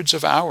hundreds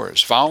of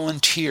hours,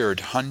 volunteered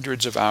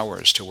hundreds of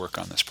hours to work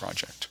on this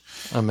project.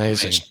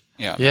 Amazing.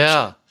 Yeah.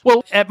 Yeah.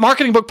 Well, at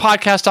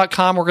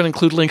marketingbookpodcast.com, we're going to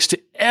include links to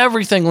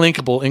everything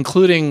linkable,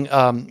 including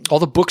all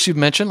the books you've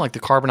mentioned, like the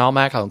Carbon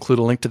Almanac. I'll include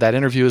a link to that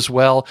interview as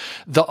well.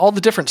 All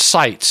the different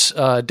sites,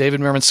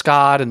 David Meerman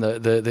Scott, and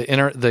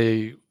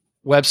the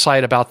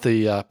website about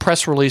the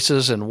press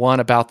releases, and one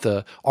about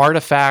the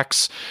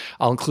artifacts.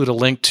 I'll include a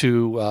link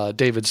to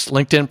David's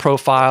LinkedIn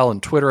profile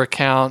and Twitter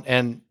account.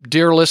 And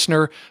dear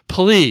listener,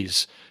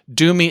 please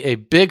do me a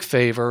big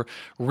favor,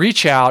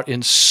 reach out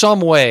in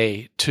some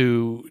way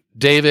to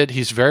David.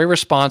 He's very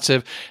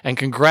responsive, and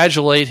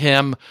congratulate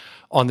him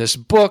on this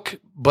book,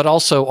 but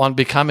also on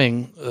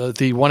becoming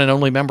the one and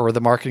only member of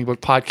the Marketing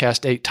Book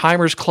Podcast 8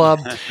 Timers Club.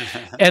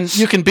 And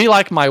you can be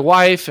like my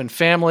wife and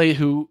family,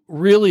 who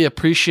really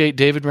appreciate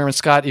David Meerman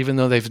Scott, even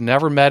though they've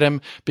never met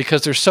him,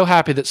 because they're so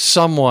happy that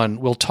someone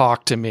will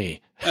talk to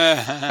me.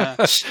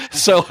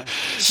 So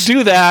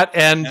do that,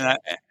 and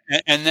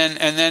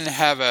then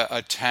have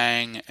a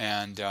Tang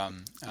and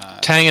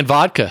Tang and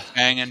vodka.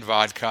 Tang and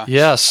vodka.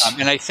 Yes.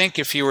 And I think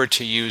if you were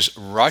to use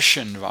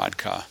Russian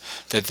vodka,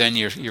 that then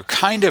you're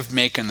kind of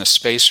making the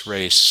space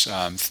race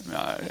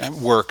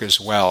work as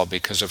well,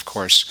 because of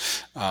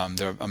course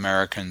the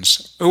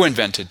Americans who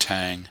invented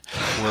Tang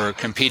were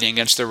competing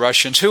against the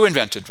Russians who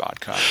invented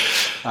vodka,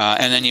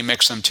 and then you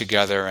mix them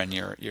together and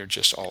you're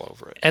just all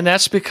over it. And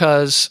that's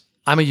because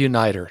I'm a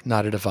uniter,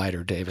 not a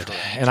divider, David.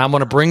 And I'm going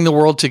to bring the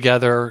world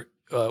together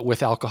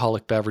with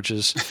alcoholic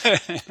beverages.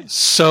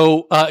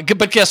 So,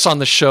 but guests on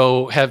the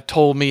show have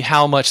told me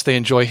how much they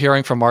enjoy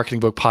hearing from Marketing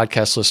Book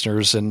Podcast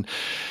listeners. And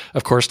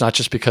of course, not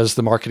just because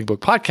the Marketing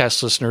Book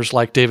Podcast listeners,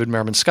 like David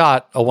Meerman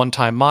Scott, a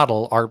one-time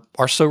model,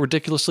 are so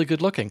ridiculously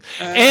good looking.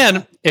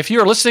 And if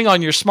you're listening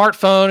on your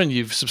smartphone and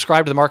you've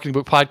subscribed to the Marketing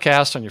Book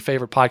Podcast on your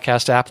favorite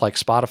podcast app like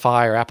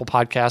Spotify or Apple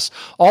Podcasts,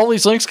 all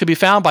these links can be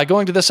found by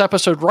going to this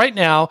episode right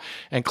now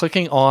and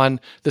clicking on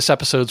this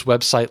episode's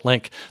website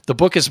link. The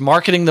book is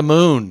Marketing the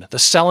Moon, the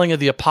selling of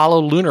the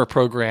Apollo lunar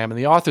program, and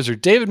the authors are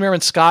David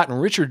Meerman Scott and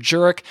Richard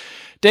Jurek.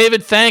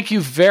 David, thank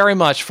you very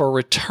much for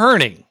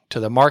returning to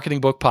the Marketing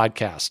Book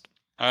Podcast.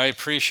 I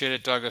appreciate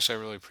it, Douglas. I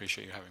really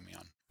appreciate you having me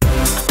on.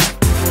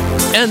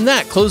 And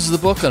that closes the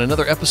book on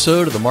another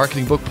episode of the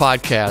Marketing Book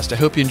Podcast. I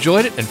hope you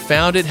enjoyed it and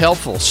found it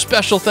helpful.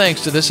 Special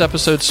thanks to this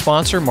episode's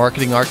sponsor,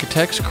 Marketing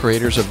Architects,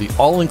 creators of the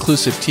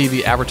all-inclusive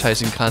TV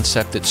advertising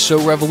concept that's so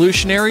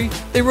revolutionary,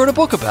 they wrote a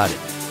book about it.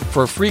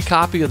 For a free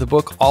copy of the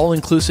book,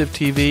 All-Inclusive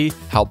TV,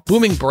 How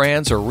Booming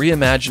Brands Are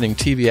Reimagining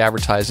TV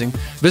Advertising,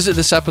 visit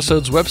this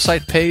episode's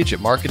website page at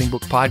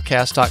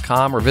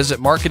marketingbookpodcast.com or visit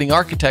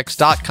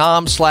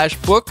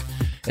marketingarchitects.com/book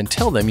and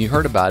tell them you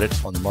heard about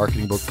it on the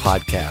Marketing Book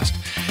Podcast.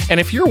 And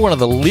if you're one of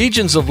the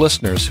legions of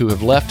listeners who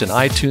have left an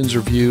iTunes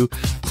review,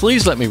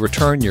 please let me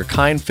return your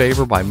kind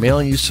favor by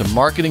mailing you some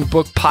Marketing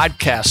Book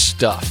Podcast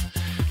stuff.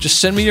 Just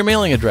send me your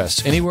mailing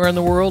address anywhere in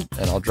the world,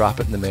 and I'll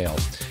drop it in the mail.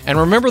 And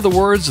remember the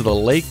words of the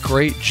late,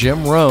 great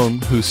Jim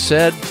Rohn, who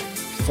said,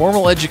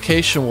 "Formal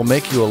education will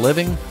make you a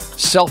living.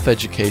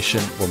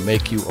 Self-education will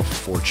make you a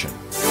fortune."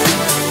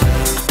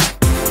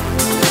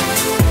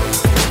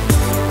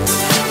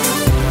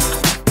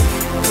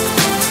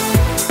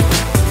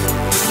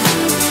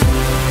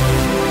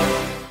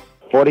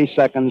 40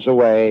 seconds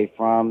away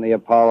from the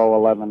Apollo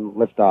 11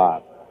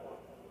 liftoff.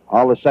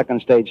 All the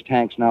second stage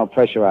tanks now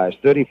pressurized.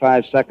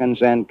 35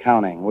 seconds and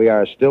counting. We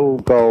are still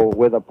go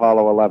with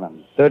Apollo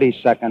 11. 30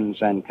 seconds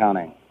and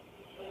counting.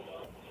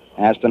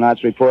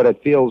 Astronauts report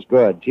it feels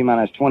good.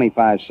 T-minus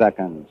 25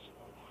 seconds.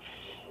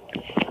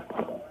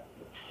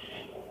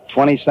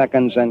 20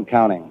 seconds and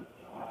counting.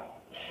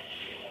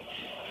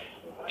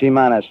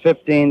 T-minus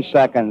 15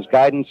 seconds.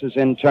 Guidance is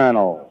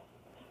internal.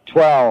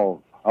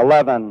 12,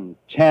 11,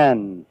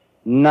 10,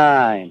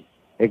 9.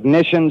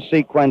 Ignition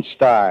sequence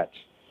starts.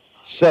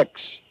 6,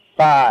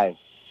 5,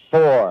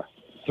 4,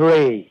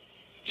 3,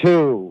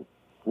 2,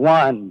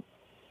 1,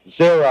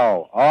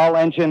 0. All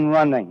engine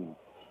running.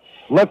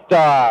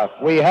 Liftoff.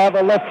 We have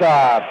a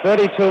liftoff.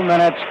 32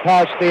 minutes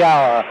past the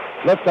hour.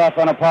 Liftoff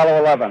on Apollo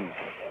 11.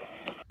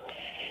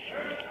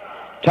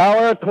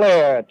 Tower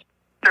cleared.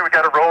 Okay, we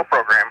got a roll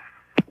program.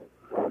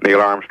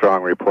 Neil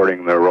Armstrong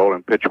reporting the roll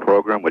and pitch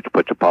program, which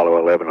puts Apollo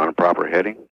 11 on proper heading.